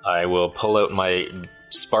 I will pull out my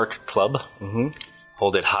spark club,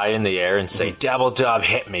 hold it high in the air, and say, "Dabble Dub,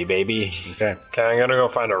 hit me, baby." Okay. Okay, I'm gonna go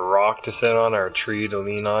find a rock to sit on or a tree to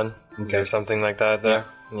lean on. Okay. Or something like that there.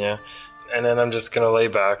 Yeah. And then I'm just gonna lay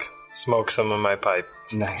back, smoke some of my pipe.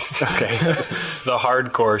 Nice. Okay. The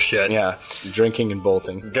hardcore shit. Yeah, drinking and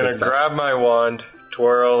bolting. Gonna Good stuff. grab my wand,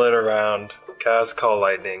 twirl it around, cast Call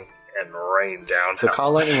Lightning, and rain down. So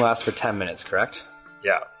call lightning lasts for 10 minutes, correct?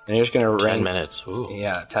 Yeah. And you're just gonna 10 rain. minutes. Ooh.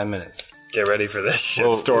 Yeah, 10 minutes. Get ready for this shit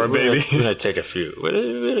Well, storm, we're gonna- baby. We're gonna take a few.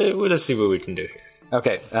 We're gonna see what we can do here.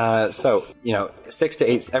 Okay, so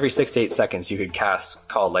every 6 to 8 seconds you could cast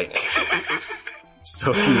call lightning.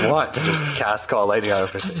 So if you want to just cast call lightning on it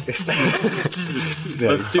for 60 seconds, yeah,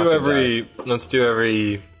 Let's you do fucking every.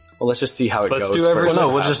 die. Well, let's just see how it Let's goes. do every- first. Well,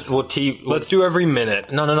 no, Let's we'll keep. Let's do every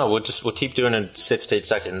minute. No. We'll keep doing it 6 to 8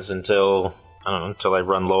 seconds until until I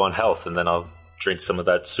run low on health, and then I'll drink some of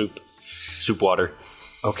that soup water.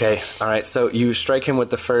 Okay, all right. So you strike him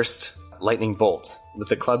with the first lightning bolt. With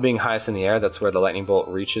the club being highest in the air, that's where the lightning bolt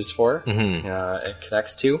reaches for. It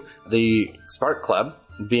connects to. The spark club,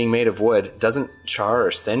 being made of wood, doesn't char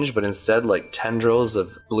or singe, but instead tendrils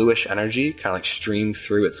of bluish energy kind of stream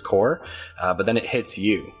through its core, but then it hits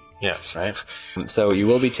you. Yeah. Right? So you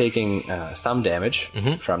will be taking some damage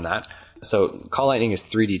from that. So call lightning is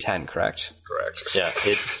 3d10, correct? Correct. Yeah.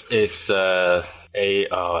 It's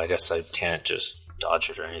I guess I can't just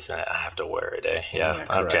dodge it or anything. I have to wear it, eh? Yeah.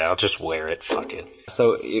 correct. Okay, I'll just wear it. Fuck it.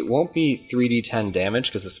 So it won't be 3d10 damage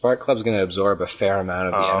because the spark club's going to absorb a fair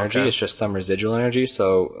amount of the energy. okay. It's just some residual energy.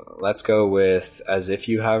 So let's go with as if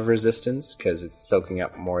you have resistance because it's soaking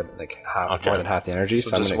up more than half the energy.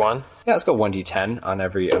 So I'm just gonna- one? Yeah, let's go 1d10 on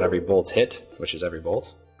every bolt hit, which is every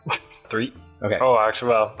bolt. 3. Okay. Oh, actually,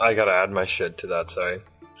 well, I gotta add my shit to that, sorry. Are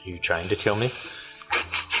you trying to kill me?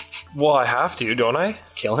 Well, I have to, don't I?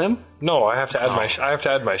 Kill him? No, I have to add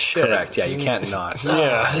my shit. Correct. Yeah, you can't not.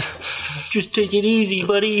 Yeah. Just take it easy,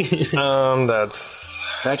 buddy. That's...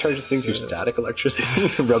 Can I charge this thing through static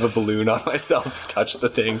electricity? Rub a balloon on myself, touch the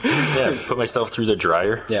thing. Yeah. Put myself through the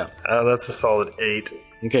dryer. Yeah. That's a solid 8.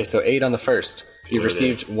 Okay, so 8 on the first. You've Good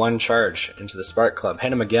received 1 charge into the spark club.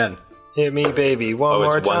 Hit him again. Hit me, baby, one Oh,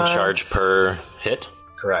 more it's time. one charge per hit.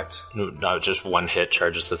 Correct. No, just one hit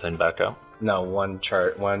charges the thing back up. No, one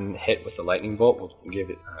hit with the lightning bolt will give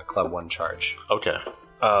it club 1 charge. Okay.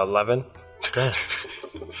 11.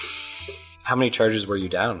 How many charges were you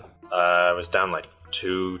down? I was down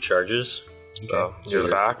 2 charges. So, you're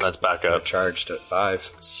back. Let's back You're up. charged at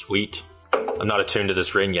 5. Sweet. I'm not attuned to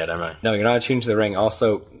this ring yet, am I? No, you're not attuned to the ring.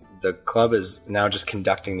 Also, the club is now just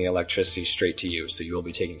conducting the electricity straight to you, so you will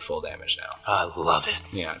be taking full damage now. I love it.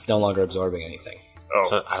 Yeah, it's no longer absorbing anything. Oh,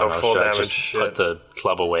 So, I don't know, full should damage I just shit. put the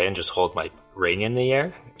club away and just hold my ring in the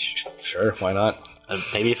air? Sure, why not?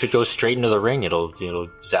 Maybe if it goes straight into the ring, it'll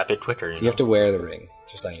zap it quicker. You have to wear the ring,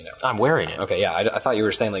 just letting you know. I'm wearing it. Okay, yeah, I thought you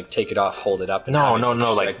were saying take it off, hold it up. And No, have it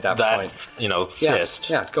like strike that point. Yeah, fist.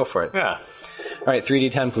 yeah, go for it. Yeah. All right,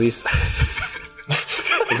 3d10, please.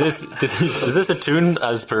 Does this attune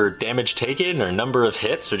as per damage taken or number of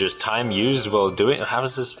hits or just time used while doing it? How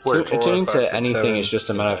does this work? Attuning 4, 5, to 6, anything 7, is just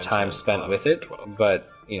amount of time spent with it, but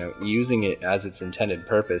using it as its intended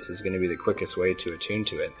purpose is going to be the quickest way to attune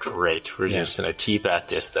to it. Great. We're just going to keep at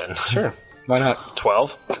this then. Sure. Why not?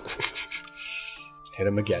 12? Hit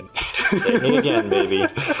him again. Hit me again, baby.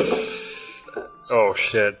 Oh,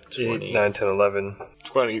 shit. 20. 8, 9, 10, 11,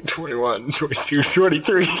 20, 21, 22,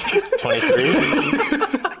 23. 23?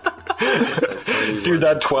 Dude,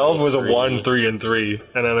 that 12 was a 1, 3, and 3.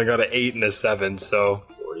 And then I got an 8 and a 7, so...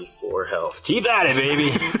 44 health. Keep at it, baby.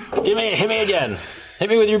 Hit me again. Hit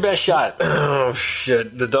me with your best shot. Oh,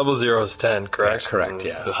 shit. The 00 is 10, correct? Yeah, correct,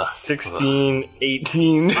 yeah. 16,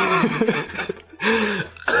 18,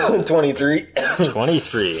 23.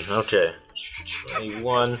 23. Okay.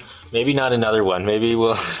 21. Maybe not another one. Maybe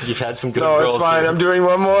you've had some good No, rolls. it's fine. Here. I'm doing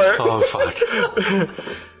one more. Oh, fuck.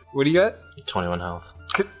 What do you got? 21 health.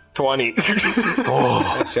 20.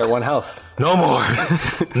 Oh, So you got 1 health. no more.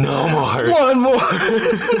 No more. One more.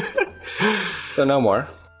 So no more.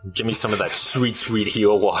 Give me some of that sweet, sweet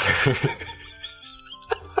heal water.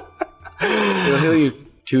 It'll heal you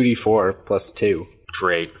 2d4 plus 2.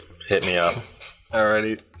 Great. Hit me up.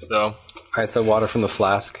 Alrighty. So, Alright, so water from the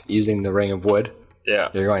flask using the ring of wood. yeah.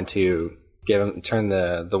 You're going to turn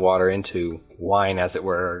the water into wine, as it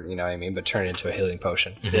were, you know what I mean, but turn it into a healing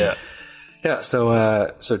potion. Yeah. Yeah, so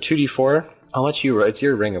 2d4, I'll let you, it's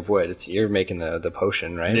your ring of wood, you're making the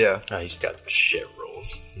potion, right? Yeah. Oh, he's got shit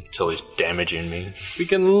rolls until he's damaging me. We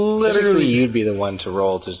can Typically, literally... you'd be the one to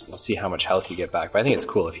roll to see how much health you get back, but I think it's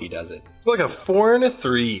cool if he does it. Like a 4 and a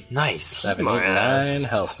 3. Nice. 7, My 8, ass. 9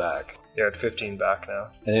 health back. You're at 15 back now.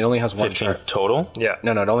 And it only has 1 15 charge. total Yeah.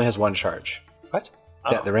 No, it only has 1 charge. What?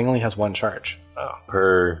 Yeah, the ring only has 1 charge. Oh.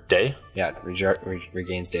 per day. Yeah, it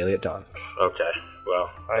regains daily at dawn. Okay. Well,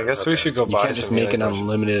 I guess we should go You buy can't just some make an healing potions.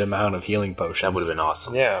 unlimited amount of healing potions. that would have been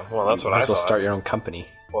awesome. Yeah, well, that's what Might I as well thought. start your own company.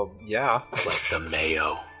 Well, yeah. Like the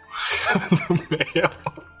mayo.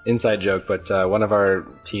 Inside joke, but one of our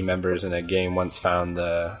team members in a game once found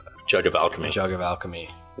the Jug of alchemy. jug of alchemy.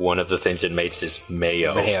 One of the things it makes is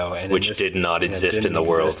mayo, And which it did not and it exist in didn't the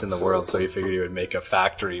world. exist in the world, so he figured he would make a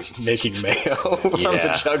factory making mayo from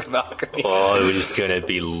Yeah. the jug of alchemy. Oh, it was going to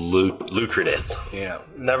be lucrative. Yeah,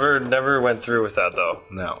 Never went through with that, though.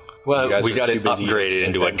 no. Well, You guys we were got too it busy upgraded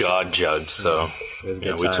into a adventuring. god jug, so It was a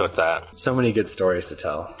yeah, good we time. took that. So many good stories to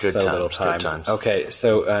tell. Good so times, little good time. times. Okay,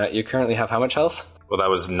 so you currently have how much health? Well, that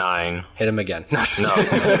was 9. Hit him again. No, No,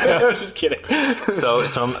 I'm just kidding. so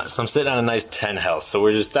I'm sitting on a nice 10 health. So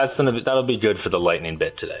we're just that'll be good for the lightning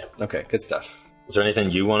bit today. Okay, good stuff. Is there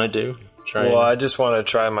anything you want to do? Well, I just want to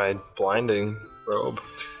try my blinding robe.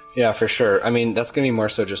 Yeah, for sure. I mean, that's gonna be more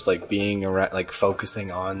so just like being around, like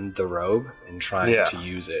focusing on the robe and trying Yeah. to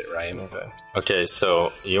use it, right? Okay. Okay,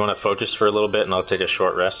 so you want to focus for a little bit, and I'll take a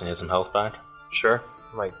short rest and get some health back. Sure.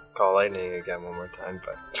 Might call lightning again one more time,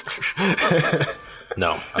 but...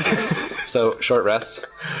 No. So short rest,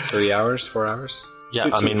 3 hours, 4 hours. Yeah,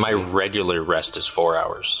 I mean my regular rest is 4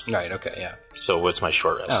 hours. Right. Okay. Yeah. So what's my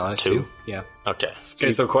short rest? Oh, that's 2? 2. Yeah. Okay.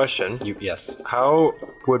 Okay, so question. Yes. How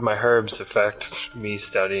would my herbs affect me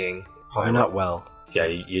studying? Why not? Well. Yeah,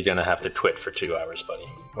 you're gonna have to quit for 2 hours, buddy.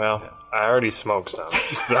 Well, I already smoked some,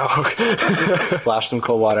 so... Splash some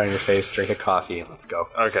cold water on your face. Drink a coffee. Let's go.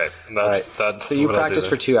 Okay, that's So you what I'll do practice then.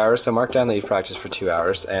 for 2 hours. So mark down that you've practiced for 2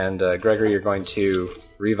 hours. And Gregory, you're going to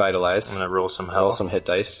revitalize. I'm gonna roll some Roll health. some hit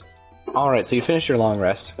dice. All right. So you finished your long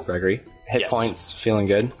rest, Gregory. Hit Yes. points. Feeling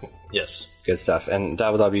good. Yes. Good stuff. And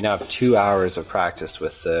Dabbledub, you now have 2 hours of practice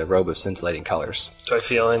with the robe of scintillating colors. Do I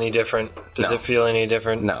feel any different? Does No. it feel any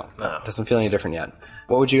different? No, No. doesn't feel any different yet.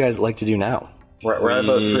 What would you guys like to do now? We're at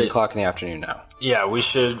about 3 o'clock in the afternoon now. Yeah, we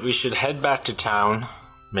should head back to town.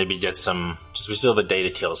 Maybe get some. Just we still have a day to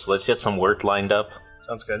kill, so let's get some work lined up.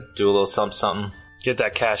 Sounds good. Do a little something. Get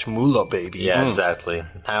that cash moolah, baby. Yeah, exactly.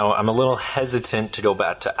 Now, I'm a little hesitant to go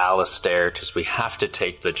back to Alistair because we have to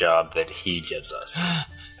take the job that he gives us.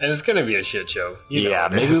 And it's gonna be a shit show. You know Yeah,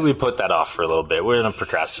 it maybe is. we put that off for a little bit. We're going to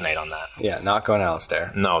procrastinate on that. Yeah, not going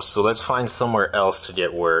Alistair. No, so let's find somewhere else to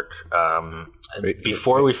get work. Wait,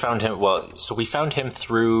 Before we found him, so we found him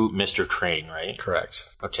through Mr. Crane, right? Correct.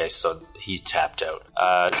 Okay, so he's tapped out.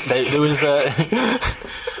 There was a...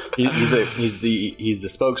 He's the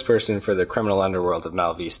spokesperson for the criminal underworld of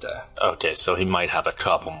Malvista. Okay, so he might have a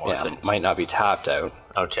couple more Yeah, things. might not be tapped out.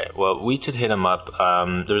 Okay, well, we could hit him up.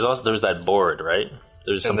 There was that board, right?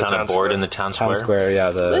 There's some the kind town of board square. in the town Town square. Square, yeah.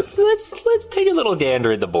 Let's take a little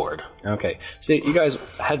gander at the board. Okay, so you guys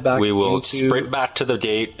head back. We will into... sprint back to the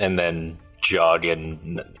gate and then jog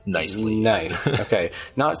in nicely. Nice. Okay,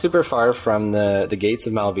 not super far from the gates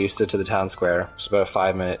of Malvista to the town square. It's about a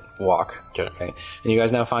 5-minute walk. Okay. And you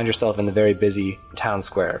guys now find yourself in the very busy town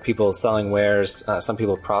square. People selling wares. Some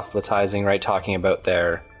people proselytizing, right? Talking about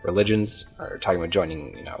their religions, or talking about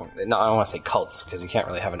joining, I don't want to say cults, because you can't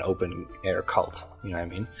really have an open air cult, you know what I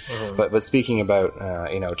mean? Mm-hmm. But speaking about,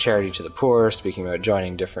 charity to the poor, speaking about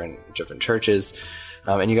joining different churches,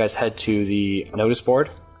 and you guys head to the notice board.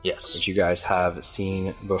 Yes. Which you guys have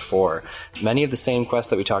seen before. Many of the same quests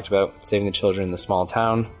that we talked about, saving the children in the small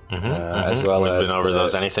town, as well as... We've been over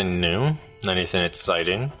those. Anything new? Anything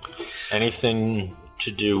exciting? Anything to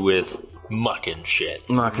do with mucking shit?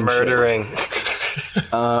 Murdering.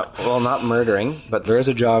 Well, not murdering, but there is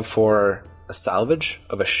a job for a salvage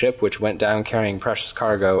of a ship which went down carrying precious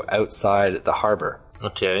cargo outside the harbor.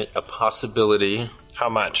 Okay, a possibility... How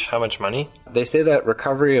much? How much money? They say that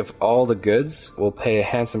recovery of all the goods will pay a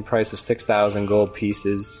handsome price of 6,000 gold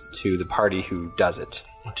pieces to the party who does it.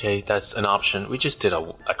 Okay, that's an option. We just did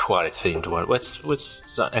a aquatic themed one.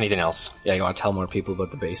 What's anything else? Yeah, you want to tell more people about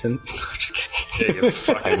the basin? Just kidding. Yeah, you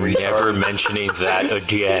fucking I'm never mentioning that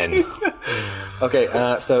again.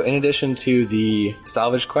 Okay, so in addition to the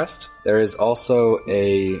salvage quest, there is also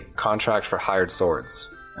a contract for hired swords.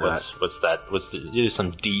 What's that? Here's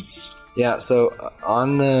some deets. Yeah, so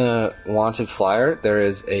on the wanted flyer, there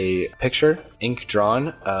is a picture, ink drawn,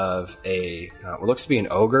 of what looks to be an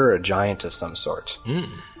ogre or a giant of some sort.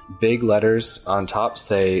 Big letters on top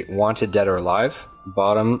say, wanted dead or alive.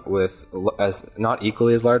 Bottom with, as not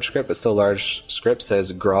equally as large script, but still large script,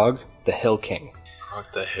 says Grog, the Hill King. Grog,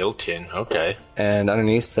 the Hill King, okay. And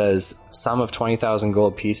underneath says, sum of 20,000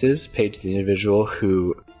 gold pieces paid to the individual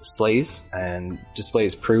who slays and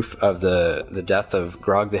displays proof of the death of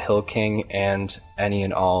Grog the Hill King and any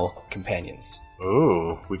and all companions.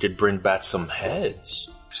 Ooh, we could bring back some heads.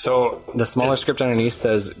 So the smaller script underneath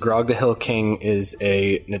says Grog the Hill King is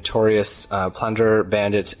a notorious plunderer,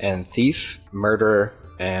 bandit, and thief, murderer,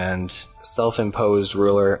 and self-imposed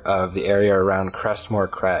ruler of the area around Crestmore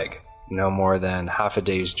Crag, no more than half a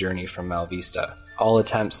day's journey from Malvista. All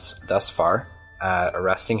attempts thus far at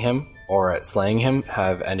arresting him or at slaying him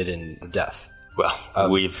have ended in death. Well,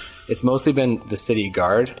 it's mostly been the city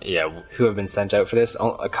guard who have been sent out for this.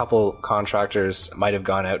 A couple contractors might have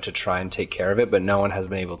gone out to try and take care of it, but no one has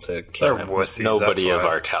been able to kill him. Wussies, nobody of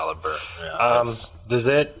our caliber. Yeah, does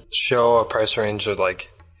it show a price range of, like,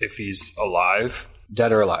 if he's alive?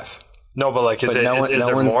 Dead or alive. No, but, like, is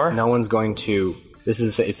there more? No one's going to... This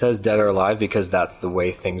is it says dead or alive because that's the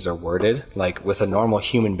way things are worded. Like, with a normal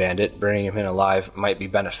human bandit, bringing him in alive might be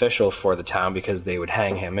beneficial for the town because they would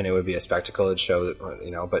hang him and it would be a spectacle. It'd show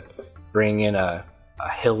that, but bringing in a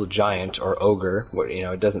hill giant or ogre,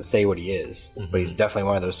 it doesn't say what he is, but he's definitely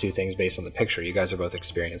one of those two things based on the picture. You guys are both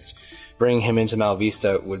experienced. Bringing him into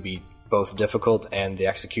Malvista would be both difficult and the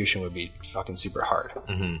execution would be fucking super hard.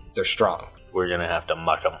 They're strong. We're gonna have to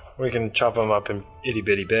muck them. We can chop them up in itty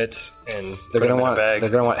bitty bits and they're put gonna them want in a bag. They're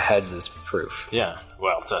gonna want heads as proof. Yeah,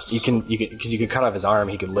 well, that's... you can because you could cut off his arm,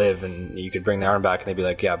 he could live, and you could bring the arm back, and they'd be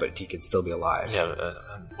like, yeah, but he could still be alive. Yeah,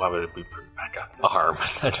 why would we bring back an arm?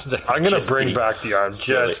 I'm gonna bring back the arm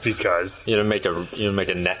just because. You make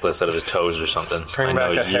a necklace out of his toes or something. Bring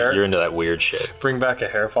back a hair. You're into that weird shit. Bring back a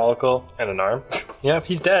hair follicle and an arm. Yep,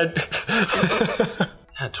 he's dead.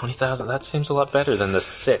 Yeah, 20,000. That seems a lot better than the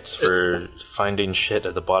 6 for finding shit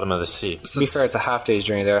at the bottom of the sea. To be fair, it's a half day's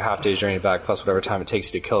journey there, half day's journey back, plus whatever time it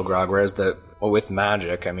takes you to kill Grog. Whereas with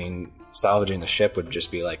magic, I mean, salvaging the ship would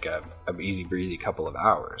just be like a easy breezy couple of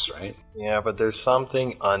hours, right? Yeah, but there's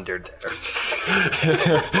something under there.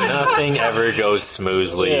 Nothing ever goes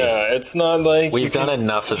smoothly. Yeah, it's not like we've done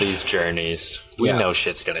enough of these journeys. We know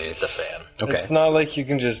shit's gonna hit the fan. Okay. It's not like you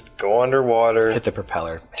can just go underwater. Hit the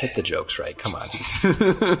propeller. Hit the jokes right. Come on.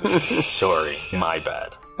 Sorry, my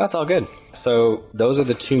bad. That's all good. So those are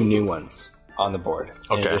the 2 new ones on the board,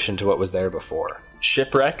 in addition to what was there before.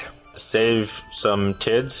 Shipwreck. Save some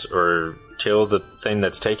kids or kill the thing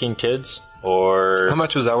that's taking kids, or how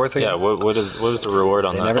much was that worth again? Yeah, what was the reward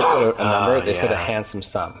on that? They never put a number. They said a handsome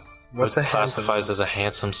sum. What's classifies as a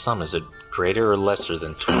handsome sum? Is it greater or lesser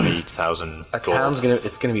than 20,000 a town's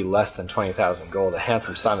it's gonna be less than 20,000 gold. A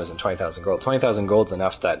handsome sum isn't 20,000 gold. 20,000 gold's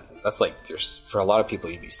enough that's like for a lot of people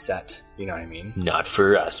you'd be set. You know what I mean? Not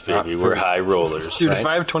for us, baby. We're high rollers. Dude, if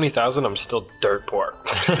I have 20,000, I'm still dirt poor.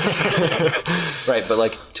 Right, but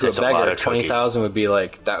like to a beggar, 20,000 would be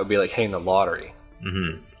like hitting the lottery.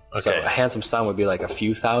 Mm-hmm. Okay. So a handsome sum would be like a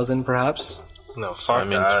few thousand, perhaps. No, fuck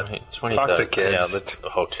that. 20, fuck the kids. Yeah,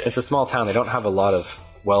 okay. It's a small town. They don't have a lot of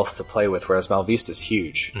wealth to play with, whereas Malvista's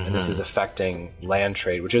huge. And this is affecting land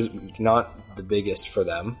trade, which is not the biggest for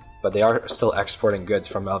them, but they are still exporting goods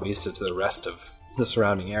from Malvista to the rest of the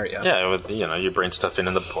surrounding area. Yeah, you bring stuff in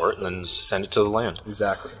the port and then send it to the land.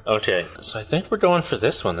 Exactly. Okay, so I think we're going for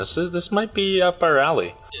this one. This might be up our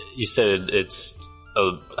alley. You said it's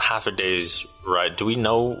a half a day's Right. Do we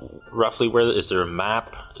know roughly where? Is there a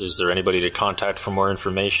map? Is there anybody to contact for more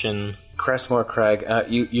information? Crestmore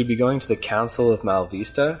Crag, you'd be going to the Council of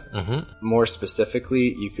Malvista. Mm-hmm. More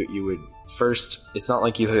specifically, you would first. It's not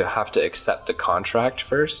like you have to accept the contract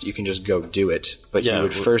first. You can just go do it. But you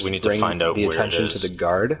would first we need bring to find out the where attention it is. to the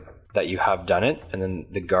guard that you have done it, and then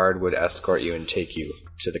the guard would escort you and take you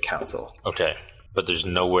to the council. Okay. But there's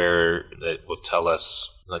nowhere that will tell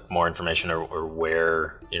us like more information or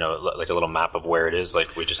where, like a little map of where it is.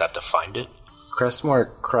 Like we just have to find it.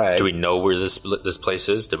 Crestmore Crag. Do we know where this place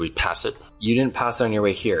is? Did we pass it? You didn't pass it on your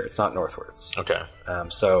way here. It's not northwards. Okay.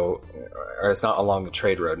 Or it's not along the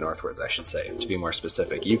trade road northwards, I should say, to be more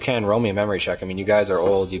specific. You can roll me a memory check. I mean, you guys are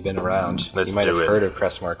old. You've been around. Let's you might do have it. heard of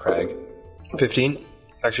Crestmore Crag. 15.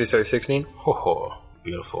 Actually, sorry, 16. Oh,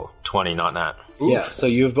 beautiful. 20, not nat. Yeah, so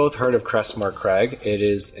you've both heard of Crestmore Crag. It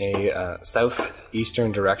is a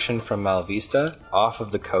southeastern direction from Malvista, off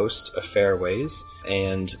of the coast of Fairways,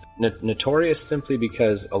 and notorious simply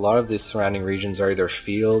because a lot of the surrounding regions are either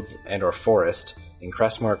fields and or forest, and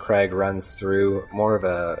Crestmore Crag runs through more of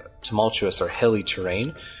a tumultuous or hilly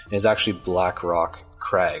terrain, and is actually black rock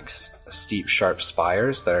crags, steep, sharp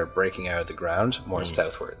spires that are breaking out of the ground more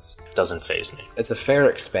southwards. Doesn't faze me. It's a fair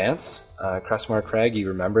expanse. Crestmore Crag, you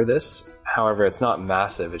remember this. However, it's not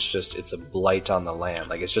massive. It's a blight on the land.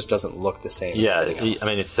 Like, it just doesn't look the same as everything else. I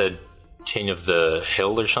mean, it said King of the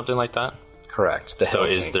Hill or something like that. Correct. So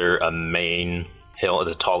is there a main hill,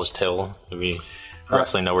 the tallest hill? Do we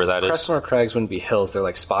roughly know where that is? Crestmore Crags wouldn't be hills. They're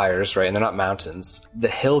like spires, right? And they're not mountains. The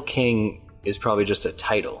Hill King is probably just a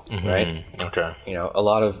title, right? Okay. A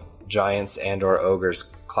lot of giants and or ogres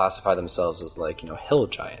classify themselves as like, hill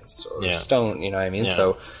giants or stone, you know what I mean? Yeah.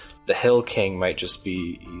 So the Hill King might just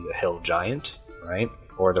be a hill giant, right?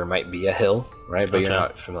 Or there might be a hill, right? But you're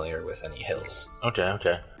not familiar with any hills.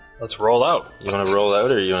 Okay. Let's roll out. You want to roll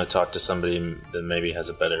out, or you want to talk to somebody that maybe has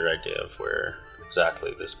a better idea of where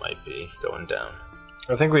exactly this might be going down?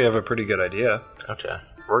 I think we have a pretty good idea. Okay.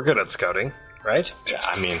 We're good at scouting, right? Yeah,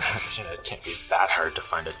 I mean, it can't be that hard to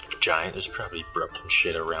find a giant. There's probably broken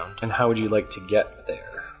shit around. And how would you like to get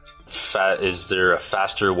there? Is there a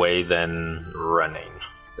faster way than running?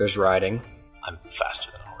 There's riding. I'm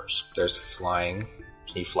faster than a horse. There's flying.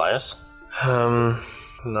 Can you fly us?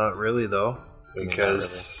 Not really, though.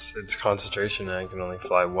 Because it's concentration and I can only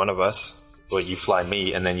fly one of us. Well, you fly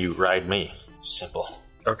me and then you ride me. Simple.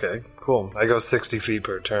 Okay, cool. I go 60 feet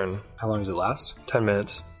per turn. How long does it last? 10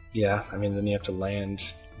 minutes. Yeah, I mean, then you have to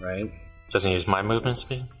land, right? Doesn't use my movement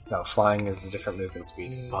speed? No, flying is a different movement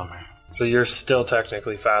speed. Bummer. So you're still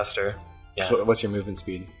technically faster. Yeah. So what's your movement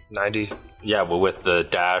speed? 90. Yeah, well, with the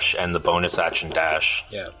dash and the bonus action dash.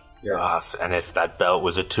 Yeah. You're off. And if that belt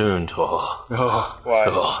was attuned, Oh.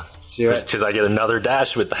 Why? So you're because I get another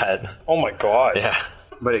dash with that. Oh my god. Yeah.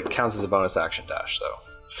 But it counts as a bonus action dash, though.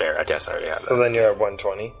 Fair, I guess I already have So that. then you're at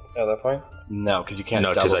 120 at that point? No, because you can't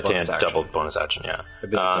No, double because I bonus can't action. double bonus action, yeah.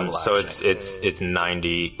 It'd be like double So action. it's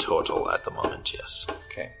 90 total at the moment, yes.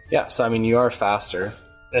 Okay. Yeah, so I mean, you are faster.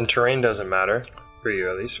 And terrain doesn't matter. For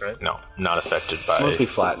you, at least, right? No, not affected by... It's mostly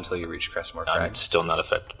flat until you reach Crestmore I'm Crag. still not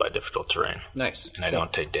affected by difficult terrain. Nice. And I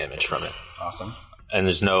don't take damage from it. Awesome. And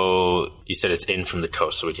there's no... You said it's in from the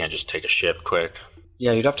coast, so we can't just take a ship quick.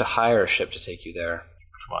 Yeah, you'd have to hire a ship to take you there.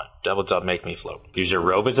 Come on, double dub, make me float. Use your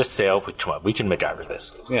robe as a sail. Come on, we can MacGyver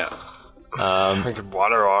this. Yeah. We could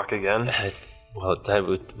water walk again. Well,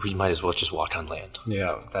 we might as well just walk on land.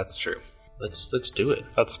 Yeah, that's true. Let's do it.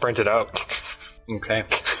 Let's sprint it out. Okay.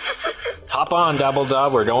 Hop on, double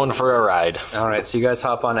dub. We're going for a ride. All right, so you guys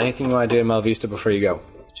hop on. Anything you want to do in Malvista before you go?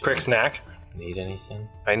 Quick snack. Need anything?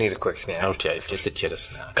 I need a quick snack. Okay, get the kid a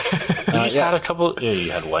snack. You just had a couple... Yeah,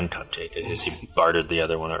 you had one cupcake. I guess you bartered the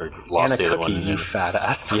other one or lost And the a other cookie, one. you fat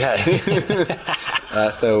ass. Yeah.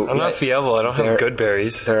 So I'm not Fievel. I don't have good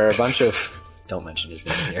berries. There are a bunch of... Don't mention his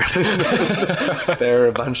name here. There are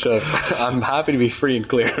a bunch of... I'm happy to be free and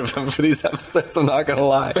clear of him for these episodes, I'm not going to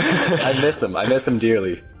lie. I miss him. I miss him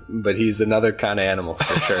dearly. But he's another kind of animal,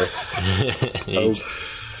 for sure.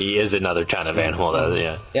 He is another kind of animal, though,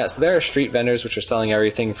 yeah. Yeah, so there are street vendors which are selling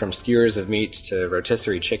everything from skewers of meat to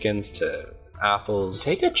rotisserie chickens to apples.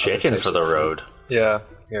 Take a chicken for the road. Yeah,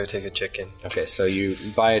 you gotta take a chicken. Okay, so you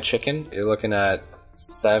buy a chicken, you're looking at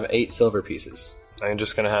 8 silver pieces. I'm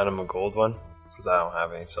just gonna hand him a gold one because I don't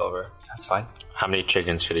have any silver. That's fine. How many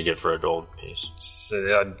chickens could he get for a gold piece?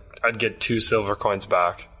 So I'd get 2 silver coins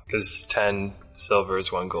back because 10 silver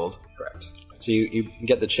is 1 gold. Correct. So you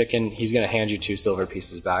get the chicken. He's going to hand you 2 silver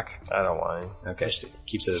pieces back. I don't mind. Okay, so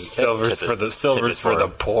keeps it as a tip. Silver's for the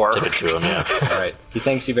poor. Tip it to him, yeah. All right. He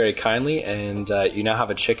thanks you very kindly, and you now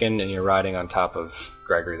have a chicken, and you're riding on top of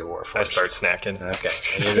Gregory the Warforged. I start snacking. Okay,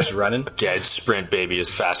 and you're just running? Dead sprint, baby,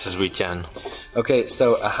 as fast as we can. Okay,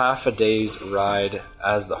 so a half a day's ride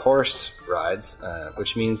as the horse rides,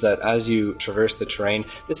 which means that as you traverse the terrain,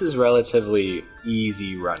 this is relatively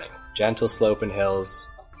easy running. Gentle slope and hills,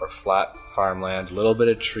 or flat farmland, a little bit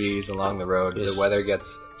of trees along the road. Yes. The weather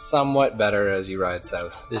gets somewhat better as you ride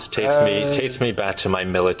south. This takes me back to my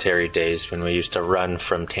military days when we used to run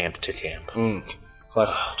from camp to camp.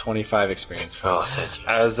 Plus 25 experience points. Oh, thank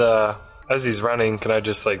you. As he's running, can I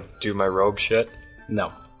just do my robe shit?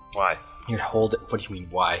 No. Why? You're holding. What do you mean?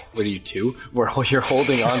 Why? What are you 2? You're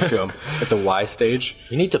holding on to him at the Y stage.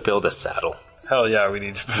 You need to build a saddle. Hell yeah, we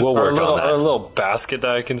need. We'll work on that. Or a little basket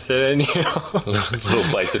that I can sit in.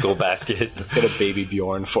 Little bicycle basket. Let's get a baby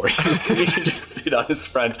Bjorn for you, so you can just sit on his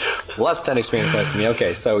front. Plus 10 experience points to me.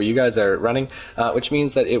 Okay, so you guys are running, which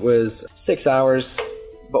means that it was 6 hours.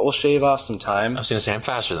 But we'll shave off some time. I was going to say, I'm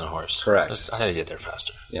faster than a horse. Correct. I had to get there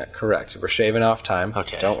faster. Yeah, correct. We're shaving off time.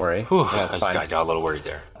 Okay. Don't worry. Whew, That's fine. I got a little worried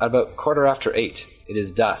there. At about 8:15, it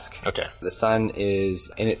is dusk. Okay. The sun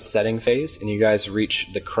is in its setting phase, and you guys reach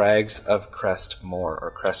the crags of Crestmore,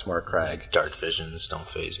 or Crestmore Crag. Dark visions don't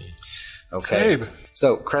faze me. Okay. Same.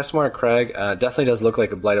 So Crestmore Crag definitely does look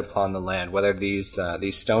like a blight upon the land. Whether these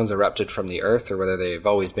stones erupted from the earth or whether they've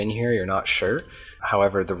always been here, you're not sure.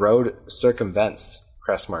 However, the road circumvents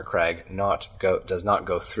Crestmore Crag, does not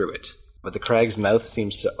go through it. But the crag's mouth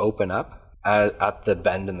seems to open up at the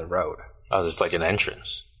bend in the road. Oh, there's like an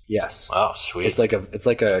entrance. Yes. Oh, sweet. It's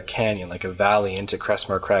like a canyon, like a valley into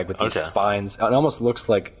Crestmore Crag with these spines. It almost looks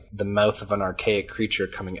like the mouth of an archaic creature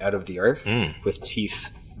coming out of the earth with teeth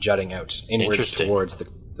jutting out inwards towards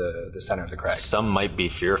the center of the crag. Some might be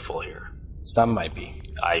fearful here. Some might be.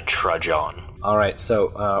 I trudge on. All right,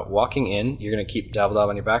 so walking in, you're going to keep Dabbledob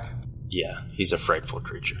on your back? Yeah, he's a frightful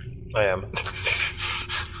creature. I am.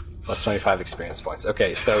 Plus 25 experience points.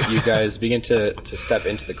 Okay, so you guys begin to step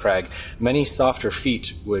into the crag. Many softer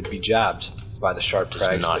feet would be jabbed by the sharp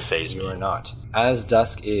crags. Not faze me. You are not. As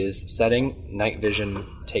dusk is setting, night vision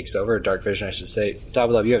takes over, dark vision I should say.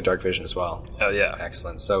 Dabbledob, you have dark vision as well. Hell yeah.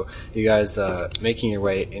 Excellent. So you guys making your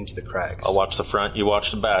way into the crags. I'll watch the front, you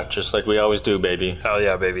watch the back, just like we always do, baby. Hell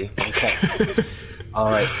yeah, baby. Okay. All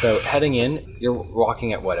right, so heading in, you're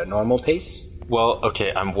walking at what, a normal pace? Well,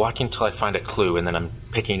 okay, I'm walking till I find a clue, and then I'm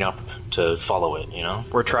picking up to follow it, you know?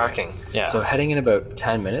 We're tracking. Yeah. So heading in about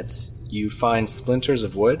 10 minutes, you find splinters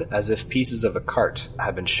of wood as if pieces of a cart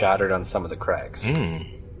have been shattered on some of the crags.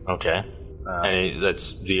 Okay. And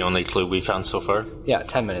that's the only clue we found so far? Yeah,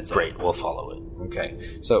 10 minutes in. Great, we'll follow it.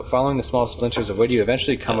 Okay. So following the small splinters of wood, you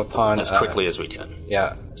eventually come upon... As quickly as we can.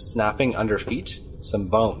 Yeah, snapping under feet, some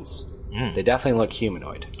bones. They definitely look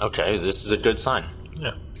humanoid. Okay, this is a good sign.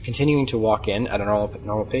 Yeah. Continuing to walk in at a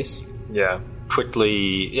normal pace? Yeah.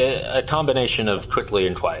 Quickly, a combination of quickly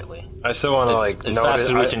and quietly. I still want to as fast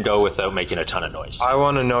as we can go without making a ton of noise. I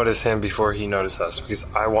want to notice him before he notices us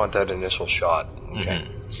because I want that initial shot. Okay.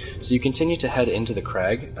 So you continue to head into the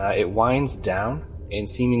crag. It winds down and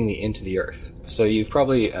seemingly into the earth. So you've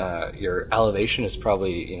probably your elevation is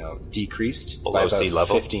probably decreased below by about sea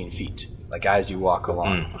level, 15 feet. Like as you walk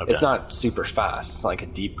along. Okay. It's not super fast. It's not like a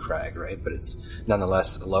deep crag, right? But it's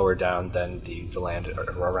nonetheless lower down than the land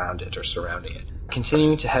around it or surrounding it.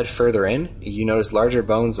 Continuing to head further in, you notice larger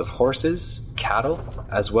bones of horses, cattle,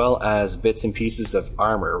 as well as bits and pieces of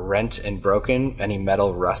armor rent and broken, any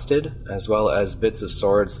metal rusted, as well as bits of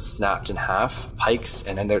swords snapped in half, pikes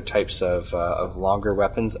and other types of longer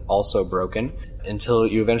weapons also broken, until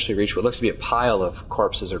you eventually reach what looks to be a pile of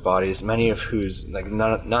corpses or bodies, many of whose,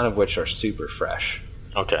 none of which are super fresh.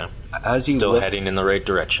 Okay. As you Still heading in the right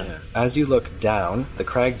direction. As you look down, the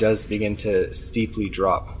crag does begin to steeply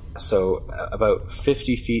drop. So about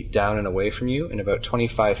 50 feet down and away from you, and about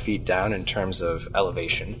 25 feet down in terms of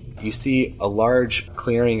elevation, you see a large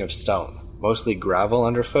clearing of stone, mostly gravel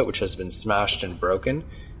underfoot, which has been smashed and broken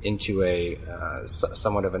into a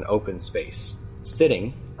somewhat of an open space.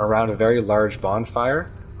 Sitting around a very large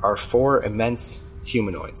bonfire are 4 immense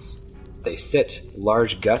humanoids. They sit,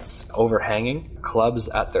 large guts overhanging, clubs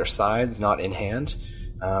at their sides, not in hand,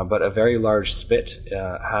 but a very large spit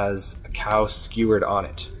has a cow skewered on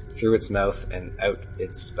it, through its mouth and out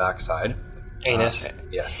its backside. Anus.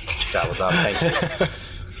 Yes, that was up. Thank you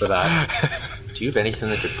for that. Do you have anything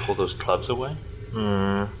that could pull those clubs away?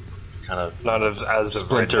 Kind of not as of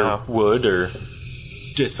splinter right now. wood or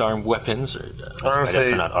disarm weapons, or I guess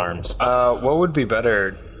they're not arms. What would be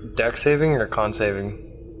better, deck saving or con saving?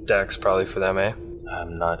 Dex probably for them, eh?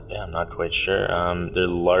 I'm not quite sure. They're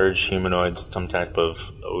large humanoids, some type of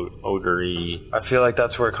odory. I feel like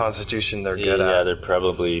that's where Constitution they're good Yeah, at. they're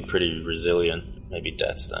probably pretty resilient. Maybe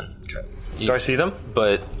Dex then. Okay. Do I see them?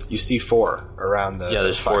 But You see 4 around the. yeah,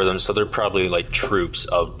 there's 4 of them, so they're probably like troops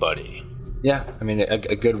of Buddy. Yeah, I mean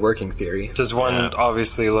a good working theory. Does one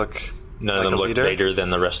obviously look? None Like of them a look leader? bigger than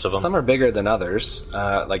the rest of them. Some are bigger than others.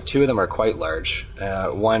 Like 2 of them are quite large.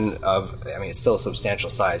 One it's still a substantial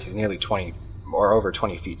size. He's nearly 20 or over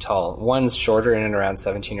 20 feet tall. One's shorter in and around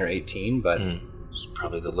 17 or 18, but It's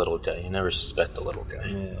probably the little guy. You never suspect the little guy.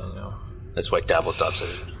 Yeah, I know. That's why Dabbledob's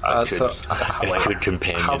a good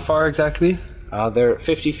companion. How far exactly? they're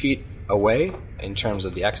 50 feet away in terms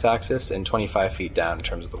of the x-axis and 25 feet down in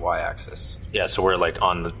terms of the y-axis. Yeah, so we're like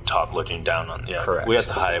on the top looking down on. Yeah, Correct. We got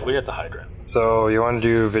the high ground. So you want to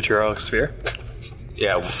do Vitriolic Sphere?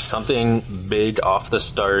 Yeah, something big off the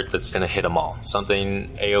start that's gonna hit them all.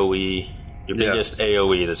 Something AOE, your Yeah. biggest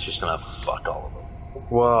AOE that's just gonna fuck all of them.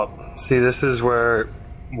 Well, see, this is where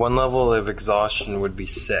one level of exhaustion would be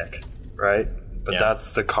sick, right? But Yeah.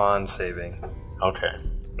 that's the con saving. Okay,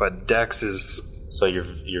 But Dex is so your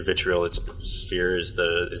vitriolic sphere is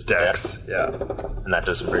the Dex, Dex, yeah. and that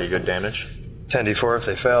does some pretty good damage, 10d4 if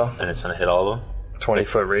they fail. and it's gonna hit all of them.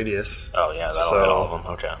 20-foot radius. Oh yeah, that'll So- hit all of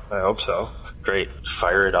them. Okay, I hope so. great.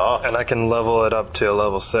 Fire it off. And I can level it up to a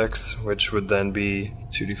level 6, which would then be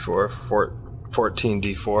 2d4,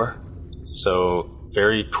 14d4. So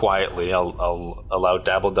very quietly, I'll allow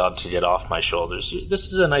Dabbledob to get off my shoulders. This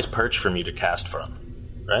is a nice perch for me to cast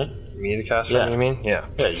from, right? Me to cast Yeah. from, you mean? Yeah.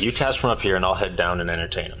 Yeah, you cast from up here, and I'll head down and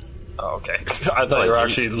entertain him. Oh, okay. I thought you were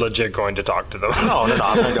actually legit going to talk to them. No,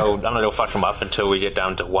 I'm gonna go fuck him up until we get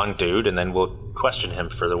down to one dude, and then we'll question him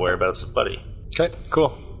for the whereabouts of Buddy. Okay,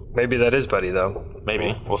 cool. Maybe that is Buddy, though.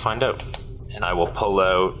 Maybe we'll find out. And I will pull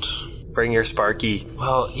out. Bring your Sparky.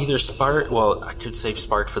 Well, either Spark. Well, I could save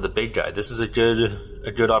Spark for the big guy. This is a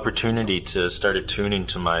good opportunity to start attuning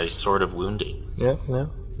to my Sword of Wounding. Yeah,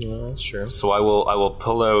 that's true. So I will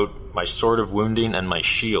pull out my Sword of Wounding and my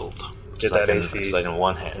shield. Get that AC. Because I can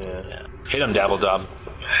one hand. Yeah. Hit him, Dabbledob.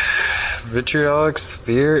 Vitriolic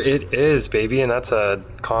Sphere, it is, baby, and that's a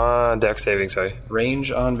con Dex saving, sorry.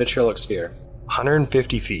 Range on Vitriolic Sphere.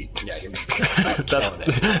 150 feet. Yeah, you're That's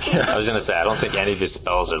I was gonna say I don't think any of his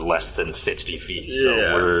spells are less than 60 feet, so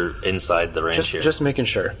Yeah. we're inside the range here. just making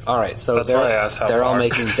sure. All right, so That's why I asked how they're all far.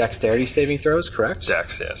 making dexterity saving throws, correct?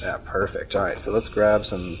 Dex, yes. Yeah, perfect. All right, so let's grab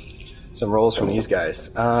some rolls from these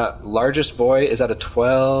guys. Largest boy is at a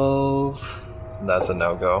 12, That's a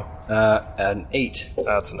no-go. an 8,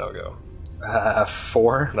 That's a no-go.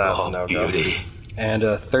 4, That's a no-go. beauty. and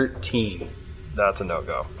a 13. That's a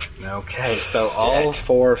no-go. Okay, so all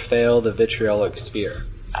 4 fail the Vitriolic Sphere.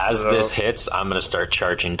 As So- this hits, I'm gonna start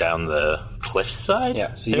charging down the cliffside.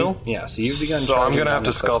 Yeah, so hill. so you've begun. So I'm charging going to have down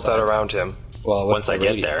to the sculpt that cliffside. around him. Well, Once I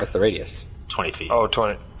get there. what's the radius? 20 feet. Oh,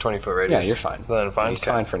 20-foot radius. Yeah, you're fine. Then fine? He's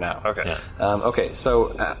Okay. fine for now. Okay. Yeah. Okay,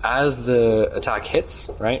 so as the attack hits,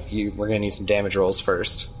 right, we're going to need some damage rolls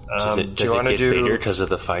first. Does do it you get want to bigger do... because of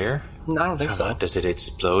the fire? No, I don't think so. Does it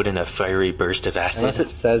explode in a fiery burst of acid? Unless it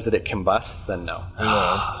says that it combusts, then no.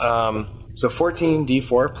 No. So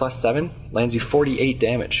 14d4 plus 7 lands you 48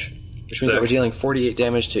 damage, which means that Sick. we're dealing 48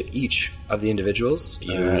 damage to each of the individuals.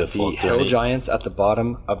 Beautiful. The Do hill any- giants at the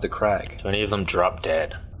bottom of the crag. Do any of them drop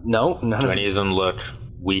dead? No, none Do of any of them look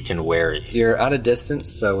weak and wary? You're at a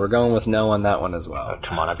distance, so we're going with no on that one as well.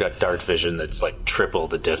 Come on, I've got dark vision that's like triple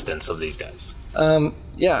the distance of these guys.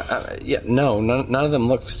 No, none of them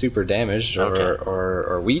look super damaged or, Okay.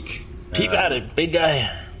 or weak. Peep at it, big guy.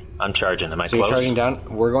 I'm charging. Am I So close? you're charging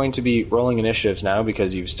down. We're going to be rolling initiatives now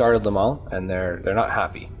because you've started them all, and they're not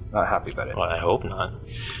happy. Not happy about it. Well, I hope not.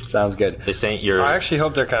 Sounds good. This ain't your. I actually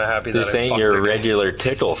hope they're kind of happy that This I ain't fucked your their game. regular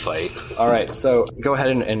tickle fight. All right, so go ahead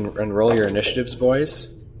and roll your initiatives,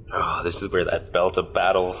 boys. Oh, this is where that belt of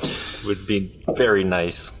battle would be very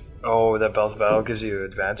nice. Oh, that belt battle gives you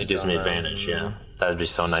advantage. It gives on me that. advantage, yeah. That'd be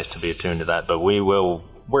so nice to be attuned to that, but we will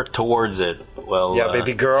work towards it. Well, Yeah,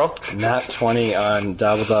 baby girl. Nat 20 on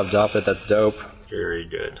Dabbledob. That's dope. Very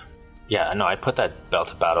good. Yeah, no, I put that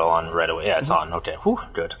belt of battle on right away. Yeah, it's on. Okay, whew,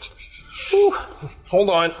 good. Hold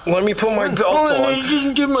on. Let me put my belt on.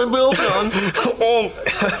 Just get my belt on.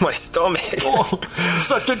 Oh, my stomach.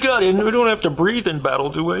 Suck the gut in. We don't have to breathe in battle,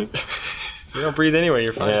 do we? You don't breathe anyway.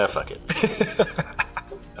 You're fine. Yeah, fuck it.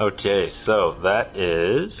 Okay, so that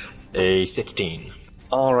is a 16.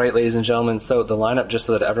 All right, ladies and gentlemen. So the lineup, just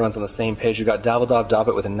so that everyone's on the same page, we've got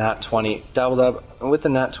Dabbledob with a nat 20. Dabbledob with the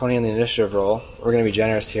nat 20 on the initiative roll. We're going to be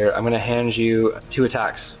generous here. I'm going to hand you 2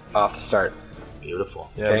 attacks off the start.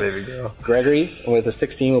 Beautiful. Yeah, Okay. baby girl. Gregory, with a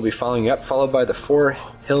 16, will be following you up, followed by the 4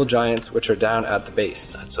 hill giants, which are down at the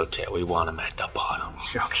base. That's okay. We want them at the bottom.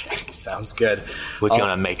 Okay, sounds good. We're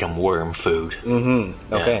gonna make them worm food.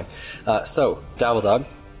 Okay. So, Dabbledog,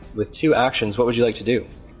 with 2 actions, what would you like to do?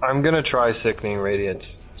 I'm gonna try Sickening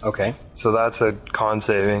Radiance. Okay. So that's a con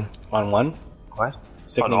saving. On 1? What?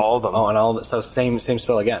 Sickening- On all of them. Oh, on all of them. So, same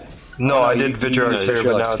spell again. No, I did you Vitriolic did Sphere, but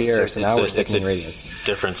Vitriolic now Sphere, it's... so now we're It's a Sickening Radiance.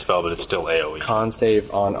 different spell, but it's still AoE. Con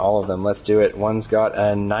save on all of them. Let's do it. One's got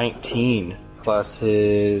a 19 plus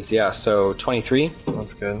his, so 23,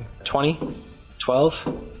 That's good. 20,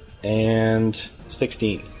 12, and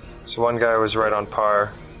 16. So one guy was right on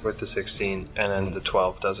par with the 16, and then the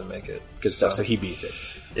 12 doesn't make it. Good stuff. So he beats it.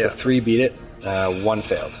 Yeah. So 3 beat it, 1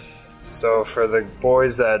 failed. So for the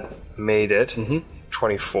boys that made it,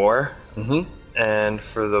 24. And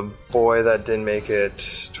for the boy that didn't make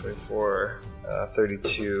it, 24,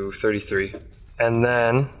 32, 33. And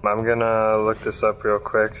then I'm going to look this up real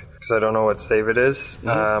quick because I don't know what save it is.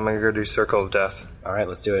 I'm going to go do Circle of Death. All right,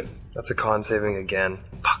 let's do it. That's a con saving again.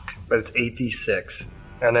 Fuck. But it's 8d6.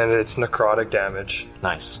 And then it's necrotic damage.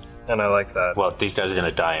 Nice. And I like that. Well, these guys are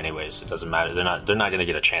gonna die anyways. It doesn't matter. They're not gonna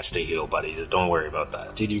get a chance to heal, buddy. Don't worry about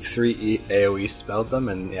that. Dude, you've 3 AoE spelled them,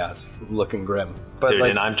 and it's looking grim. But Dude,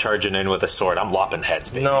 like, and I'm charging in with a sword. I'm lopping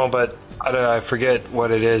heads, baby. no, but I don't know. I forget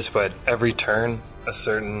what it is, but every turn, a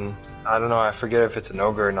certain... I don't know. I forget if it's an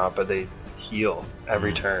ogre or not, but they heal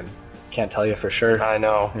every turn. Can't tell you for sure. I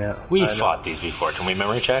know. Yeah. We I know. fought these before. Can we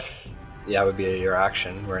memory check? Yeah, it would be your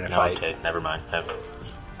action. We're in a No, fight. okay, never mind.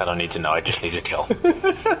 I don't need to know. I just need to kill.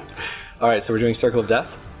 All right, so we're doing Circle of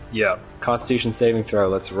Death. Yeah. Constitution saving throw.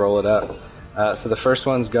 Let's roll it up. So the first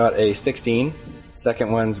one's got a 16.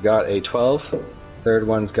 Second one's got a 12. Third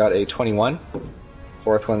one's got a 21.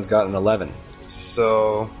 Fourth one's got an 11.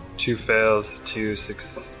 So 2 fails, 2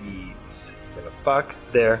 succeeds. Gonna fuck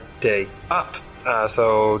their day up.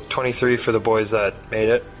 So 23 for the boys that made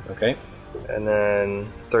it, Okay. and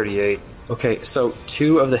then 38. Okay, so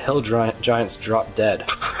 2 of the hill giants drop dead.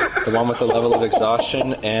 The one with the level of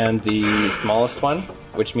exhaustion and the smallest one,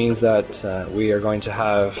 which means that we are going to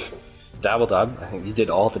have Dabbledub. I think you did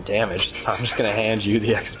all the damage, so I'm just going to hand you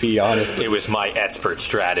the XP, honestly. It was my expert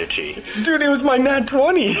strategy. Dude, it was my nat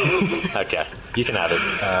 20! Okay, you can have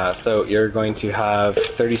it. So you're going to have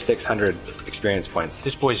 3,600 experience points.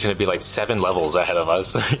 This boy's gonna be like 7 levels ahead of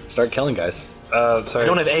us. I Start killing guys. Sorry.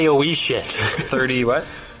 don't have AoE shit. 30 what?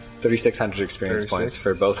 3,600 experience 36. points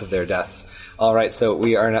for both of their deaths. All right, so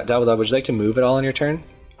we are not Dabbledub. Would you like to move at all on your turn?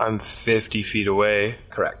 I'm 50 feet away.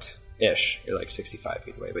 Correct. Ish. You're like 65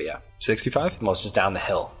 feet away, but yeah. 65? Well, it's just down the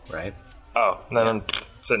hill, right? Oh, then I'm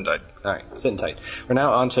sitting tight. All right, sitting tight. We're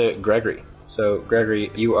now on to Gregory. So,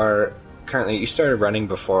 Gregory, you are currently, you started running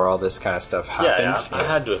before all this kind of stuff happened. I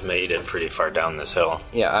had to have made it pretty far down this hill.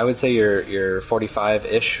 Yeah, I would say you're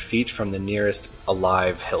 45-ish feet from the nearest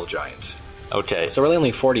alive hill giant. Okay, So really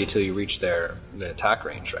only 40 till you reach the attack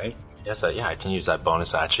range, right? yes, I can use that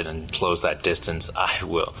bonus action and close that distance. I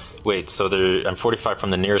will. Wait, so I'm 45 from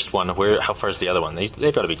the nearest one. How far is the other one?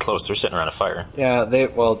 They've got to be close. They're sitting around a fire. Yeah, they're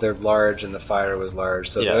large and the fire was large,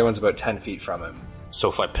 so the Yeah. other one's about 10 feet from him. So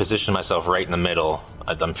if I position myself right in the middle,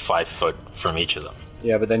 I'm 5 foot from each of them.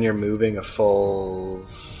 Yeah, but then you're moving a full...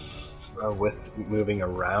 with moving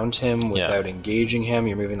around him without engaging him,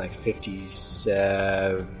 you're moving like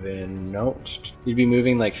 57... No, you'd be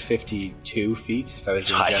moving like 52 feet if I was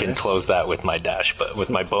being I can generous. close that with my dash, but with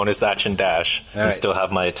my bonus action dash, and right. still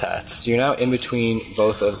have my attacks. So you're now in between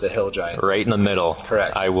both of the hill giants. Right in the middle.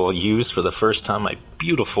 Correct. I will use for the first time my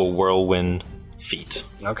beautiful whirlwind feat.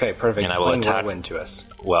 Okay, perfect. And I will Explain attack- whirlwind to us.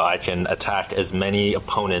 Well, I can attack as many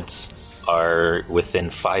opponents are within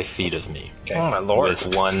 5 feet of me. Okay. Oh my lord.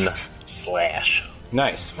 With 1 slash.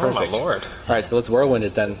 Nice, Oh my perfect. lord. All right, so let's whirlwind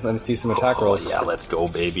it then. Let me see some attack rolls. Yeah, let's go,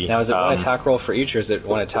 baby. Now, is it one attack roll for each, or is it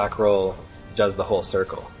one attack roll does the whole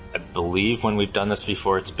circle? I believe when we've done this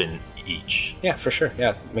before, it's been each. Yeah, for sure.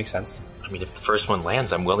 Yeah, it makes sense. I mean, if the first one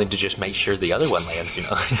lands, I'm willing to just make sure the other one lands, you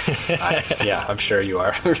know? Yeah, I'm sure you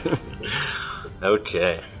are.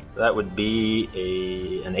 Okay. That would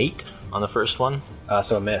be an 8 on the first one,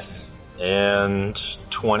 So a miss. and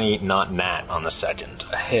 20 not nat on the second.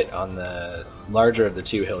 A hit on the larger of the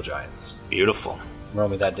 2 hill giants. Beautiful. Roll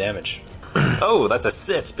me that damage. Oh, that's a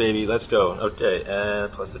 6, baby. Let's go. Okay,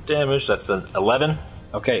 and plus the damage, that's an 11.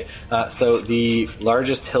 Okay, so the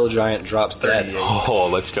largest hill giant drops dead. Oh,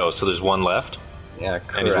 let's go. So there's 1 left, Yeah,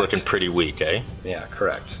 correct. and he's looking pretty weak, eh? Yeah,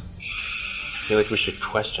 correct. I feel like we should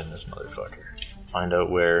question this motherfucker. Find out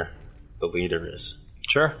where the leader is.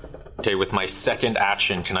 Sure. Okay, with my second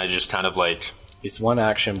action, can I just kind of like... It's one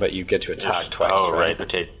action, but you get to attack twice. Oh, right.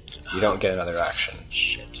 Okay. You don't get another action.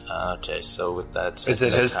 Shit. Okay, so with that... Is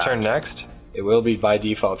it his turn next? It will be by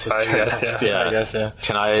default his turn next. Yeah, I guess, yeah.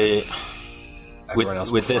 Can I... Everyone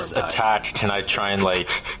else With before this him died. attack, can I try and, like,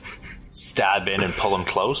 stab in and pull him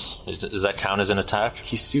close? Does that count as an attack?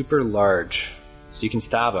 He's super large, so you can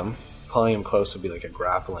stab him. Pulling him close would be like a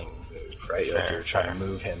grappling move, right? Like you're trying to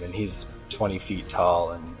move him, and he's 20 feet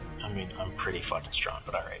tall, and... I mean, I'm pretty fucking strong,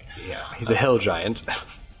 but alright. Yeah, he's a hill giant.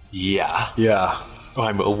 Yeah. Yeah. Oh,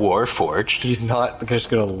 I'm a warforged. He's not just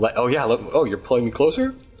gonna let... Oh, yeah, you're pulling me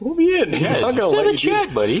closer? Pull me in. He's not gonna let you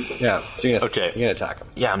check, buddy. Yeah, so you're gonna attack him.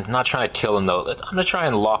 Yeah, I'm not trying to kill him, though. I'm gonna try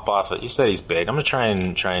and lop off it. You said he's big. I'm gonna try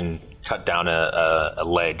and cut down a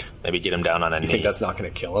leg. Maybe get him down on a knee. You think that's not gonna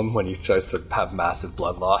kill him when he starts to have massive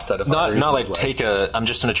blood loss out of Not like I'm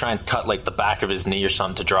just gonna try and cut like the back of his knee or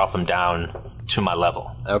something to drop him down to my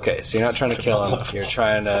level. Okay, so you're not trying to kill him. You're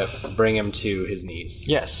trying to bring him to his knees.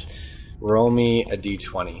 Yes. Roll me a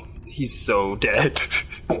d20. He's so dead.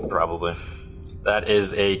 Probably. That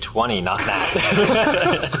is a 20, not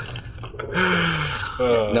that.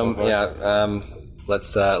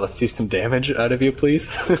 Let's see some damage out of you,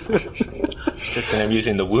 please. And I'm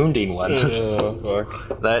using the wounding one. Oh,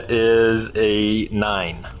 fuck. That is a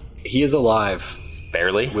 9. He is alive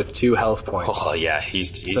Barely. with 2 health points. Oh yeah,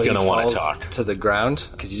 he's So gonna he want to falls talk. to the ground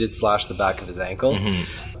because you did slash the back of his ankle.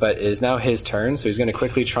 But it is now his turn, so he's going to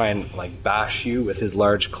quickly try and like bash you with his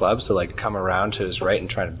large club. So like come around to his right and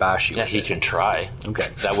try to bash you. Yeah, with he it. can try. Okay.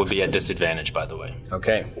 That would be a disadvantage, by the way.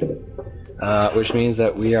 Okay. Which means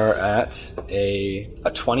that we are at a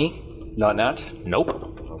 20, not nat.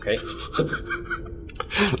 Nope. Okay.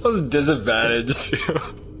 That was disadvantaged.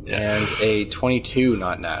 And a 22,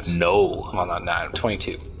 not nat. No. Well, not nat.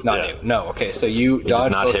 22. Not Yeah. new. No. Okay, so you does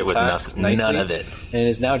dodge not both hit with attacks none nicely, of it. And it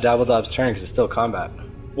is now Dabbledob's turn because it's still combat.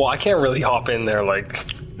 Well, I can't really hop in there like...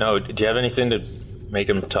 No, do you have anything to make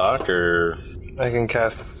him talk, or... I can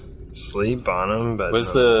cast sleep on him, but...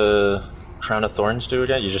 What's the Crown of Thorns do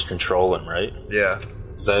again? You just control him, right? Yeah.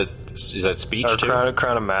 Is that speech, Or too?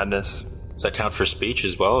 Crown of Madness. Does that count for speech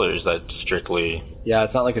as well, or is that strictly... Yeah,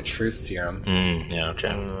 it's not like a truth serum. yeah,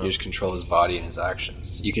 okay. You just control his body and his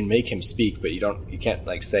actions. You can make him speak, but you can't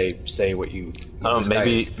like say what you. Oh,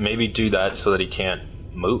 maybe do that so that he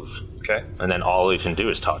can't move. Okay. And then all he can do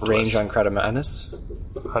is talk to Range us. on Crown of Madness.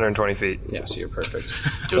 120 feet. Yeah, so you're perfect.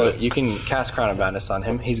 So you can cast Crown of Madness on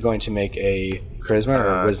him. He's going to make a Charisma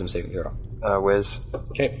or Wisdom saving throw. Whiz.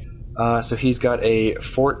 Okay. So he's got a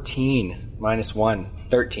 14 minus 1,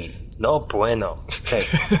 13. No bueno. Okay.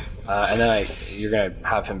 And then you're going to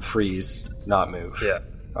have him freeze, not move. Yeah.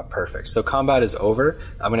 Oh, perfect. So combat is over.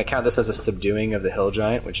 I'm going to count this as a subduing of the hill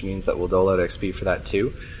giant, which means that we'll dole out XP for that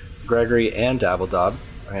too. Gregory and Dabbledob,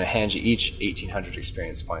 I'm going to hand you each 1,800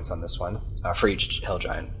 experience points on this one for each hill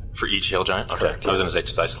giant. For each hill giant? Okay. Correct, I was going to say,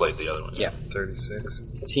 because I slayed the other ones. Yeah. 36.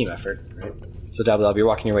 Team effort, right? So Dabbledob, you're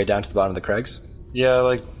walking your way down to the bottom of the crags? Yeah,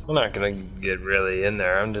 like, I'm not gonna get really in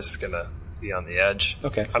there. I'm just gonna be on the edge.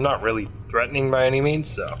 Okay. I'm not really threatening by any means,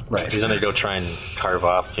 so... Right. He's going to go try and carve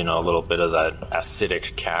off, a little bit of that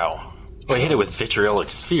acidic cow. Well, he hit it with vitriolic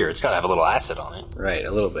sphere. It's got to have a little acid on it. Right,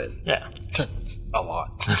 a little bit. Yeah. A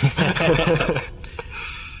lot.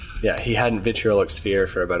 Yeah, he hadn't vitriolic sphere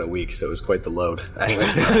for about a week, so it was quite the load.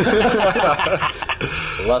 Anyways.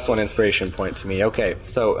 Less one inspiration point to me. Okay,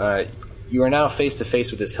 so you are now face to face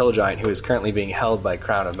with this hill giant who is currently being held by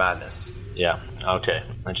Crown of Madness. Yeah, okay.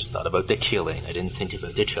 I just thought about the killing. I didn't think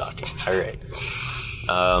about the talking. All right.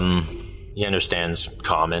 He understands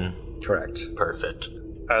common. Correct. Perfect.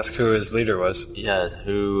 Ask who his leader was. Yeah,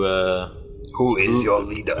 who is your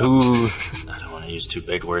leader? I don't want to use two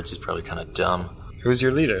big words. He's probably kind of dumb. Who's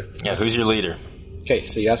your leader? Yeah, who's your leader? Okay,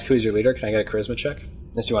 so you ask who's your leader. Can I get a charisma check?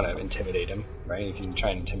 Unless you want to intimidate him, right? You can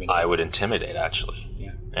try and intimidate him. I would intimidate, actually.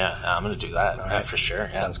 Yeah. Yeah, I'm going to do that. All Yeah, right. for sure.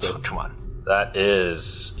 Yeah. Sounds good. Come on. That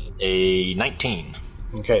is a 19.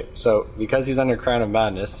 Okay, so because he's under Crown of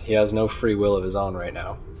Madness, he has no free will of his own right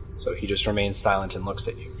now. So he just remains silent and looks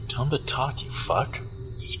at you. Tell him to talk, you fuck.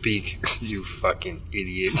 Speak, you fucking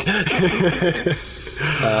idiot.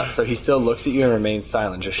 So he still looks at you and remains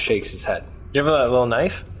silent, just shakes his head. Give her that little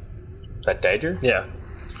knife? That dagger? Yeah.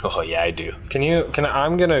 Oh, yeah, I do.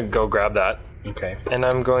 I'm gonna go grab that, Okay. and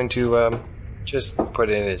I'm going to, just put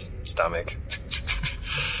it in his stomach.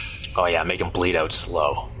 Oh, yeah, make him bleed out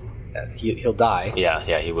slow. He'll die.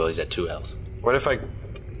 Yeah, he will. He's at 2 health. What if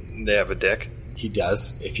they have a dick? He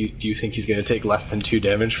does. Do you think he's going to take less than 2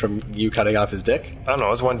 damage from you cutting off his dick? I don't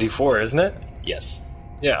know, it's 1d4, isn't it? Yes.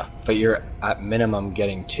 Yeah. But you're at minimum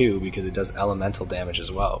getting 2 because it does elemental damage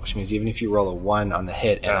as well, which means even if you roll a 1 on the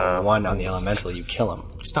hit and a 1 on the elemental, you kill him.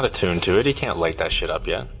 He's not attuned to it. He can't light that shit up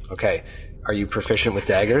yet. Okay. Are you proficient with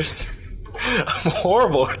daggers? I'm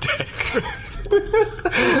horrible at daggers.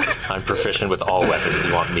 I'm proficient with all weapons.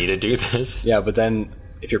 You want me to do this? Yeah, but then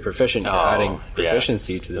if you're proficient, you're adding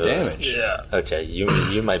proficiency to the damage. Yeah. Okay,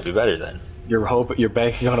 you might be better then. You're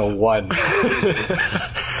banking on a 1.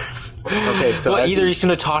 Okay, so Well, either he's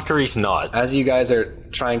going to talk or he's not. as you guys are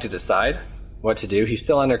trying to decide what to do, he's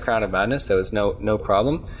still under Crown of Madness, so it's no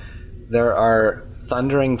problem. There are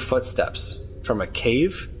thundering footsteps from a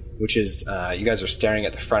cave, which is you guys are staring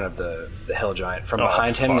at the front of the hill giant. From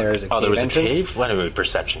behind him, there is a cave there was entrance. a cave? What a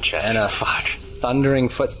perception check. And thundering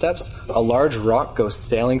footsteps. A large rock goes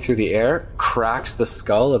sailing through the air, cracks the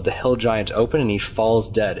skull of the hill giant open, and he falls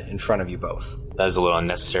dead in front of you both. That is a little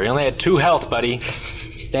unnecessary. I only had 2 health, buddy.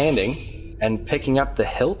 Standing and picking up the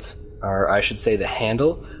hilt, or I should say the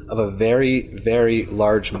handle, of a very, very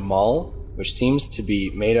large maul, which seems to be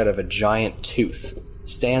made out of a giant tooth,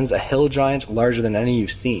 stands a hill giant larger than any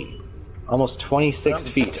you've seen. Almost 26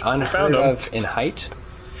 feet, unheard of in height,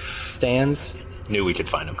 stands Knew we could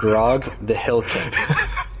find him. Grog the Hill King.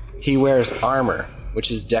 He wears armor,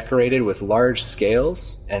 which is decorated with large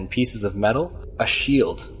scales and pieces of metal, a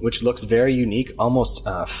shield, which looks very unique, almost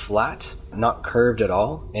flat, not curved at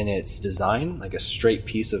all in its design, like a straight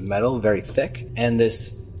piece of metal, very thick, and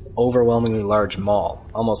this overwhelmingly large maul,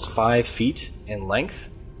 almost 5 feet in length.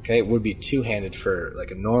 Okay, it would be two-handed for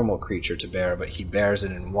like a normal creature to bear, but he bears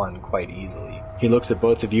it in one quite easily. He looks at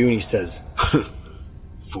both of you and he says,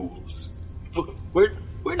 "Fools."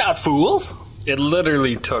 We're not fools. It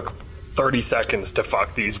literally took 30 seconds to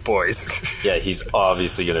fuck these boys. Yeah, he's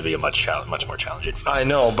obviously going to be a much more challenging fight. I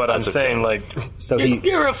know, but I'm saying, like... So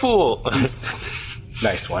You're a fool.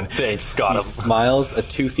 nice one. Thanks, got He him. smiles a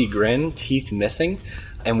toothy grin, teeth missing,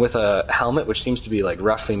 and with a helmet which seems to be like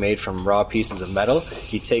roughly made from raw pieces of metal,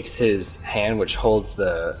 he takes his hand which holds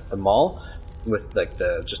the maul with like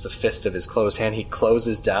just the fist of his closed hand. He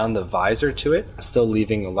closes down the visor to it, still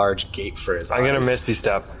leaving a large gate for his eyes. I'm gonna Misty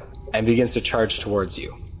Step. And begins to charge towards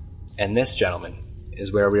you. And this, gentlemen,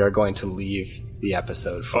 is where we are going to leave the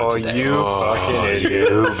episode for today. You fucking idiot.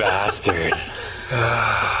 You bastard.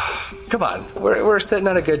 Come on, we're sitting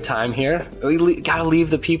at a good time here. We gotta leave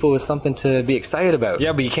the people with something to be excited about.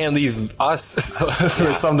 Yeah, but you can't leave us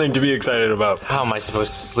for something to be excited about. How am I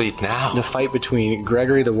supposed to sleep now? The fight between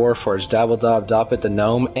Gregory the Warforged, Dabbledob Doppet the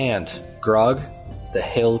Gnome, and Grog the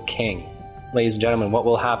Hill King. Ladies and gentlemen, what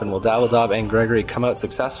will happen? Will Dabbledob and Gregory come out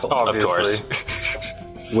successful? Obviously. Of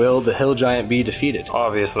course. Will the Hill Giant be defeated?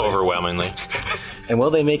 Obviously. Overwhelmingly. And will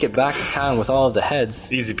they make it back to town with all of the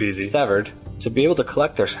heads Easy peasy. severed to be able to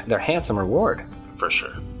collect their handsome reward? For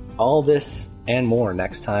sure. All this and more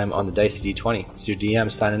next time on the Dicey D20. It's your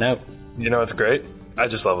DM signing out. You know what's great? I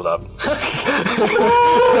just leveled up.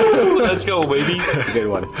 Let's go, baby. It's a good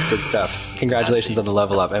one. Good stuff. Congratulations on the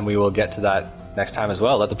level up, and we will get to that next time as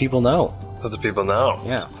well. Let the people know. Let the people know.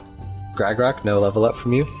 Yeah. Gragrock, no level up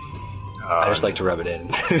from you? I just like to rub it in.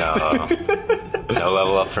 No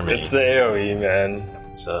level up for me. It's the AoE, man.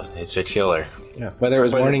 It's a killer. Yeah. Whether it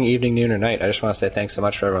was morning, evening, noon, or night, I just want to say thanks so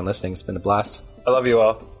much for everyone listening. It's been a blast. I love you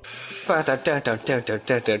all.